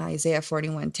 Isaiah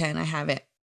 41:10. I have it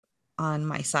on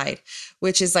my side,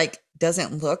 which is like,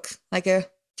 doesn't look like a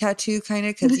tattoo kind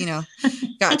of, because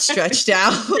got stretched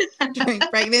out during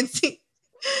pregnancy.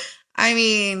 I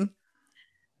mean,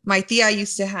 my tia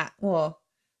used to have, well,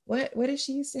 what did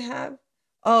she used to have?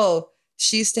 Oh,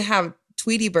 she used to have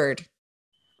Tweety Bird.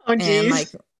 oh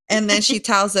geez. And then she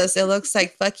tells us it looks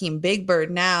like fucking Big Bird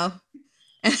now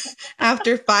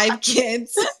after 5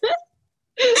 kids.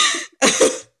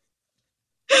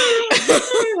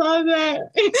 I love that.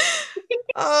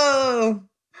 Oh,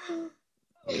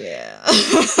 yeah.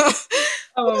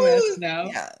 I'm a mess now.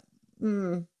 Yeah.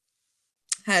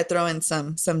 Had to throw in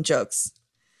some jokes.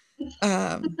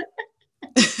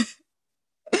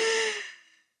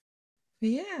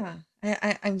 Yeah,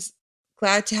 I'm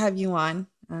glad to have you on.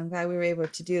 I'm glad we were able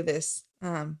to do this.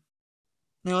 I know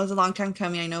it was a long time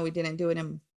coming. I know we didn't do it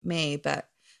in May, but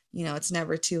it's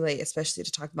never too late, especially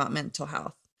to talk about mental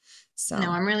health. So no,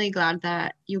 I'm really glad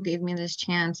that you gave me this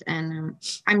chance, and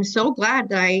I'm so glad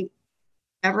that I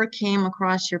ever came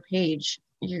across your page,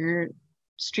 your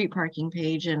street parking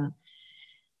page, and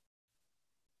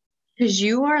because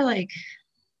you're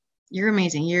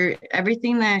amazing. You're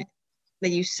everything that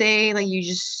you say, like you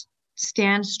just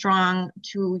stand strong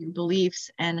to your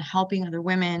beliefs and helping other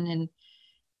women, and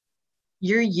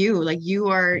you're you, like you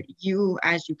are you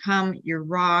as you come. You're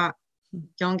raw.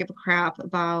 Don't give a crap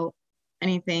about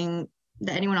anything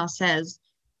that anyone else says.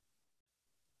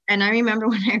 And I remember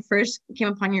when I first came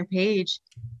upon your page,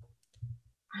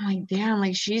 I'm like, damn,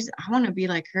 like I want to be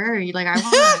like her. Like I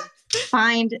want to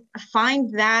find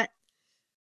that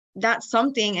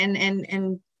something,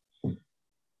 and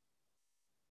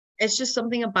it's just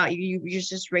something about you. You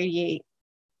just radiate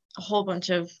a whole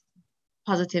bunch of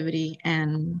positivity,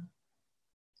 and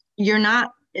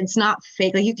it's not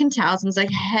fake. Like you can tell someone's like,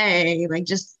 hey, like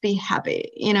just be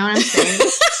happy. You know what I'm saying?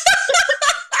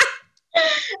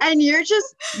 And you're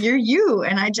you.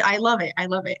 And I love it. I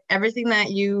love it. Everything that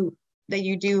you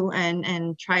do,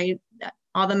 and try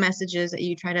all the messages that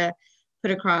you try to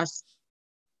put across.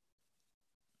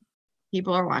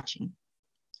 People are watching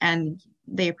and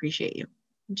they appreciate you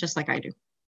just like I do.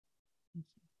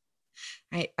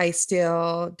 I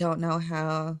still don't know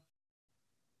how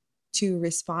to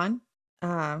respond.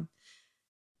 I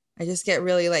just get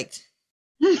really like,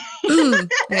 I'm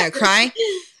gonna cry.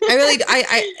 I really,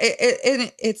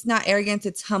 it's not arrogance,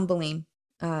 it's humbling.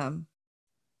 Because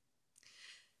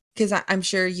I'm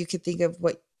sure you could think of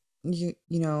what your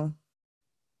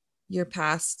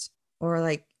past or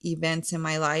like events in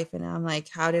my life, and I'm like,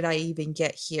 how did I even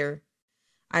get here?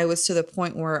 I was to the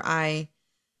point where I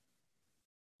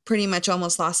pretty much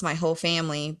almost lost my whole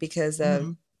family because of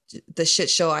Mm-hmm. the shit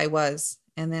show I was.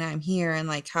 And then I'm here and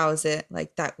like, how is it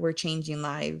like that we're changing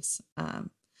lives?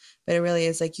 But it really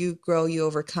is like you grow, you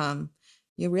overcome.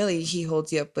 You really, he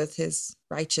holds you up with his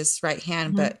righteous right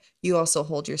hand, Mm-hmm. but you also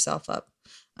hold yourself up.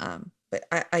 But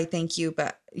I thank you,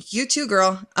 but you too,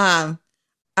 girl.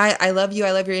 I love you.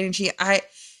 I love your energy.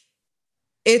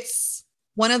 It's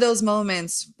one of those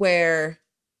moments where,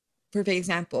 perfect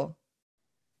example,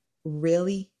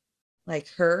 really like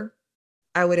her,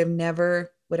 I would have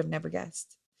never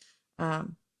guessed.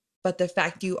 Um, but the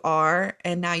fact you are,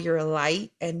 and now you're a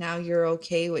light, and now you're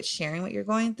okay with sharing what you're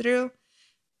going through,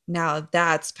 now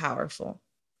that's powerful.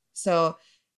 So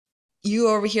you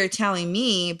over here telling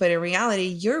me, but in reality,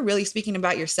 you're really speaking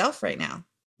about yourself right now.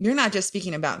 You're not just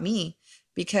speaking about me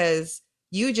because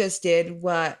you just did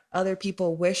what other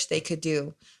people wish they could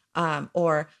do.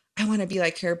 Or I want to be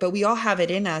like her, but we all have it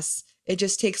in us. It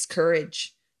just takes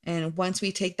courage. And once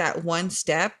we take that one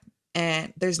step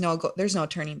and there's no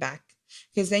turning back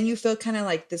because then you feel kind of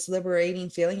like this liberating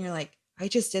feeling. You're like, I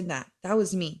just did that. That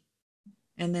was me.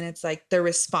 And then it's like the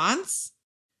response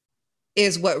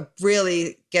is what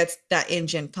really gets that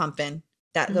engine pumping,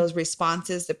 that those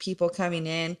responses, the people coming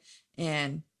in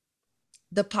and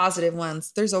the positive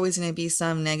ones. There's always going to be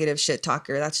some negative shit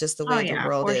talker. That's just the Oh way the yeah,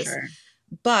 world for is. sure.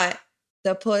 But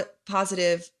the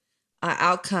positive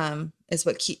outcome is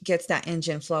what gets that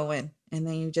engine flowing. And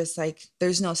then you just like,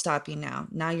 there's no stopping now.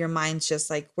 Now your mind's just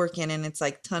like working and it's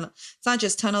like tunnel. It's not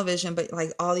just tunnel vision, but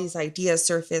like all these ideas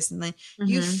surface. And then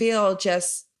you Mm-hmm. feel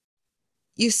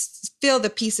feel the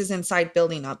pieces inside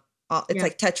building up. It's Yeah.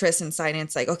 like Tetris inside, and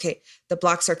it's like, okay, the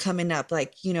blocks are coming up.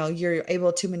 Like, you know, you're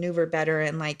able to maneuver better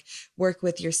and like work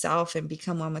with yourself and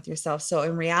become one with yourself. So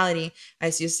in reality,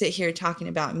 as you sit here talking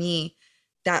about me,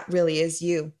 that really is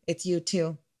you. It's you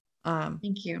too.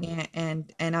 Thank you. And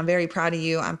I'm very proud of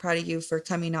you. I'm proud of you for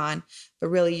coming on, but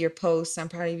really your posts, I'm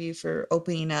proud of you for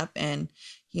opening up and,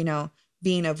 you know,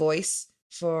 being a voice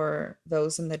for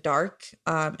those in the dark,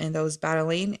 and those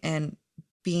battling and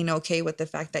being okay with the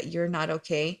fact that you're not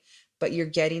okay, but you're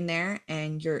getting there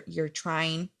and you're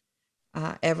trying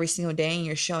every single day and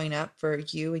you're showing up for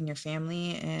you and your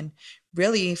family and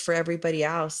really for everybody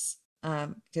else,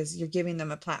 because you're giving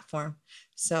them a platform.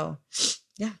 So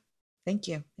yeah, thank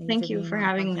you. Thank you for Thank you being for on the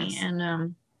having me, podcast.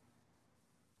 and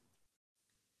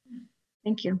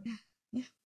thank you. Yeah.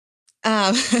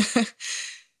 Um,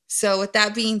 so with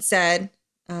that being said,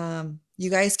 you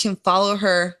guys can follow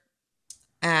her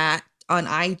at on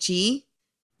IG,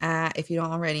 if you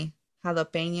don't already,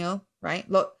 Jalapeno, right?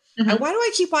 Look, Mm-hmm. why do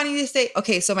I keep wanting to say?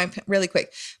 Okay, so really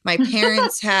quick, my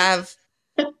parents have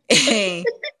a,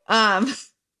 um,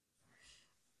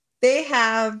 they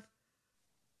have,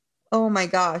 oh my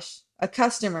gosh, a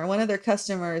customer. One of their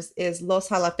customers is Los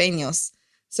Jalapenos.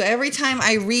 So every time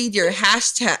I read your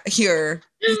hashtag, your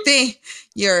thing,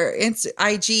 your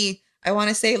IG, I want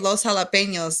to say Los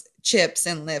Jalapenos chips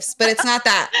and lifts, but it's not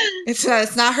that. It's not.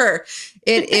 It's not her.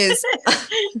 It is.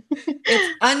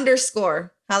 It's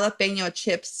underscore jalapeno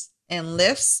chips and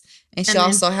lifts, and she And then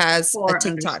also has a 4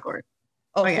 TikTok. underscore.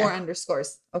 Oh, Oh yeah, 4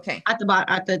 underscores. Okay, at the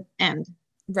bottom, at the end.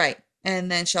 right.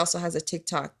 And then she also has a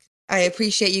TikTok. I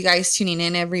appreciate you guys tuning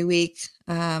in every week.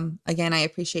 Again, I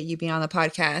appreciate you being on the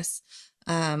podcast.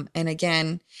 And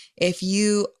again, if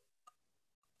you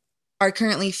are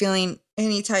currently feeling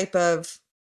any type of,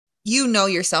 you know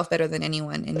yourself better than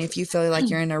anyone. And if you feel like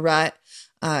you're in a rut,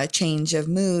 change of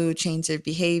mood, change of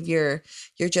behavior,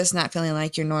 you're just not feeling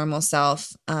like your normal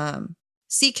self,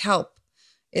 seek help.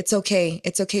 It's okay.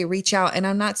 It's okay. Reach out. And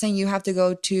I'm not saying you have to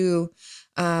go to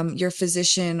your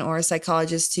physician or a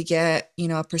psychologist to get, you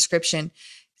know, a prescription.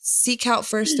 Seek out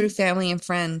first through family and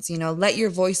friends. You know, let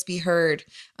your voice be heard.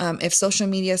 If social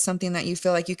media is something that you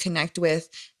feel like you connect with,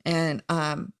 and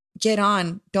get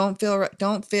on. Don't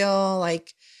feel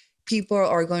like people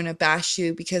are going to bash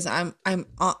you, because I'm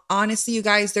honestly, you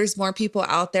guys, there's more people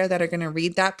out there that are going to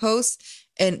read that post,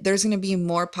 and there's going to be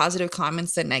more positive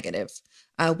comments than negative.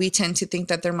 We tend to think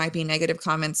that there might be negative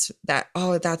comments that,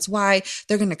 oh, that's why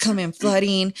they're going to come in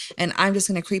flooding and I'm just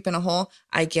going to creep in a hole.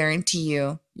 I guarantee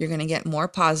you're going to get more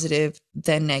positive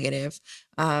than negative.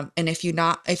 And if you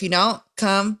don't,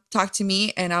 come talk to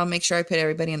me and I'll make sure I put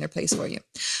everybody in their place for you.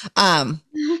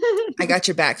 I got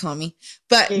your back, homie.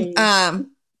 But Okay.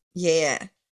 yeah,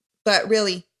 but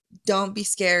really, don't be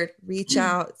scared. Reach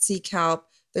out, seek help.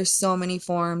 There's so many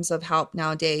forms of help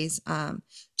nowadays.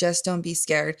 Just don't be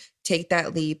scared. Take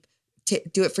that leap.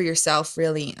 Do it for yourself,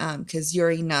 really, because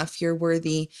you're enough. You're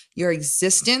worthy. Your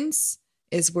existence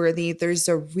is worthy. There's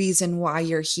a reason why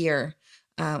you're here.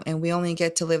 And we only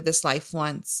get to live this life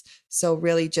once. So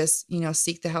really just,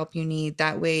 seek the help you need.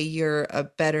 That way you're a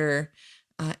better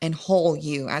and whole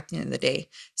you at the end of the day.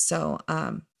 So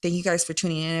thank you guys for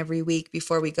tuning in every week.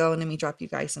 Before we go, let me drop you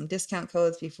guys some discount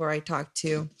codes before I talk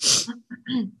to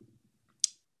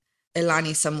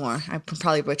Elani some more. I can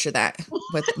probably butcher that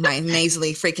with my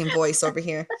nasally freaking voice over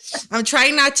here. I'm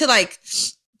trying not to like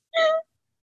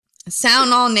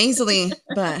sound all nasally,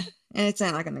 but it's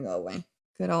not going to go away.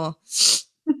 Good old.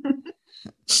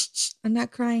 I'm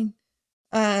not crying.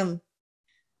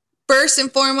 First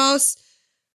and foremost,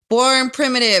 Born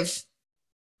Primitive.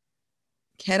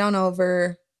 Head on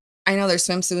over. I know their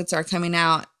swimsuits are coming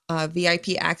out.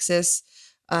 VIP access.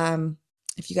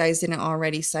 If you guys didn't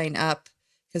already sign up,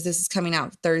 because this is coming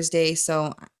out Thursday.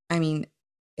 So, I mean,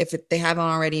 if they haven't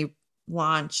already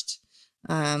launched,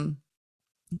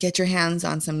 get your hands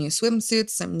on some new swimsuits,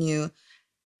 some new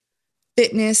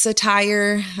fitness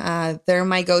attire. They're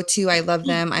my go-to. I love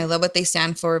them. I love what they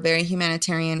stand for. Very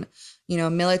humanitarian,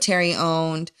 military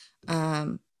owned.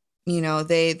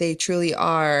 They truly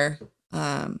are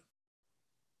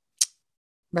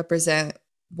represent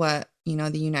what,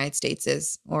 the United States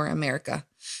is, or America.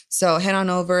 So head on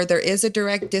over. There is a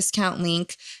direct discount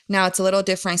link. Now it's a little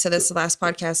different. I said this the last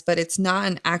podcast, but it's not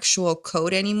an actual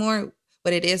code anymore.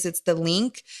 What it is, it's the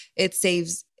link. It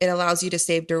allows you to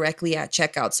save directly at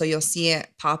checkout. So you'll see it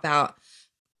pop out.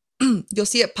 You'll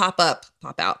see it pop up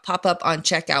on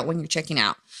checkout when you're checking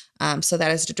out. So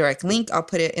that is the direct link. I'll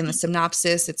put it in the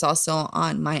synopsis. It's also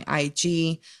on my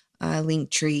IG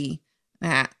link tree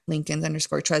at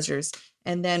Lincolns_treasures.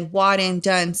 And then Wad and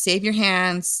Done, Save Your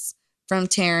Hands from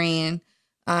Tearing.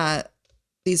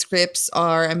 These grips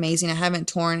are amazing. I haven't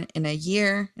torn in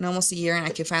almost a year, and I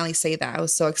can finally say that. I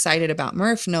was so excited about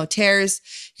Murph. No tears.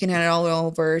 You can head all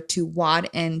over to Wad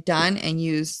and Done and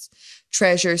use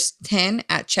Treasures 10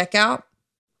 at checkout.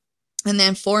 And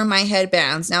then for my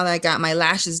headbands, now that I got my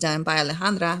lashes done by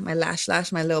Alejandra, my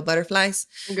lash, my little butterflies.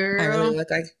 Girl. I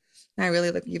really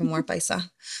look even more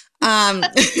paisa.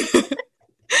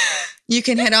 You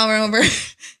can head on over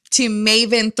to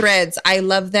Maven Threads. I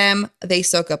love them. They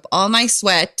soak up all my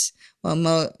sweat.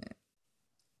 Well,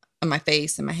 on my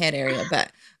face and my head area,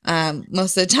 but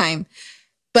most of the time.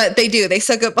 But they do. They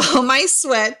soak up all my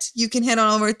sweat. You can head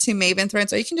on over to Maven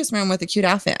Threads, or you can just wear them with a cute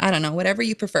outfit. I don't know, whatever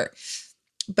you prefer.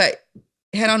 But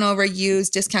head on over, use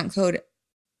discount code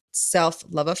Self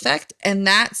Love Effect. And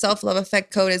that Self Love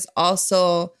Effect code is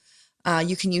also,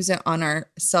 you can use it on our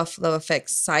Self Love Effect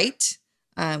site.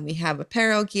 We have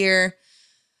apparel gear,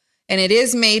 and it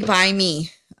is made by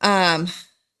me. And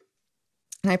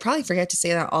I probably forget to say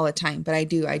that all the time, but I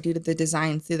do. I do the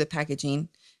design through the packaging.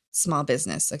 Small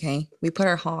business. Okay. We put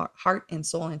our heart and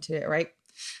soul into it. Right.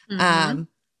 Mm-hmm.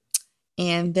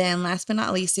 And then last but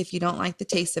not least, if you don't like the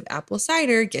taste of apple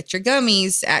cider, get your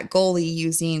gummies at Goalie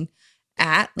using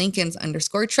at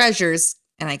Lincolns_treasures.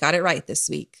 And I got it right this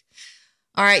week.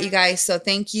 All right, you guys. So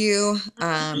thank you.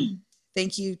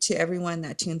 Thank you to everyone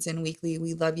that tunes in weekly.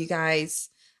 We love you guys.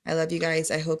 I love you guys.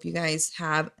 I hope you guys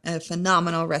have a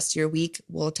phenomenal rest of your week.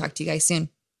 We'll talk to you guys soon.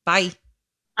 Bye.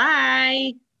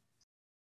 Bye.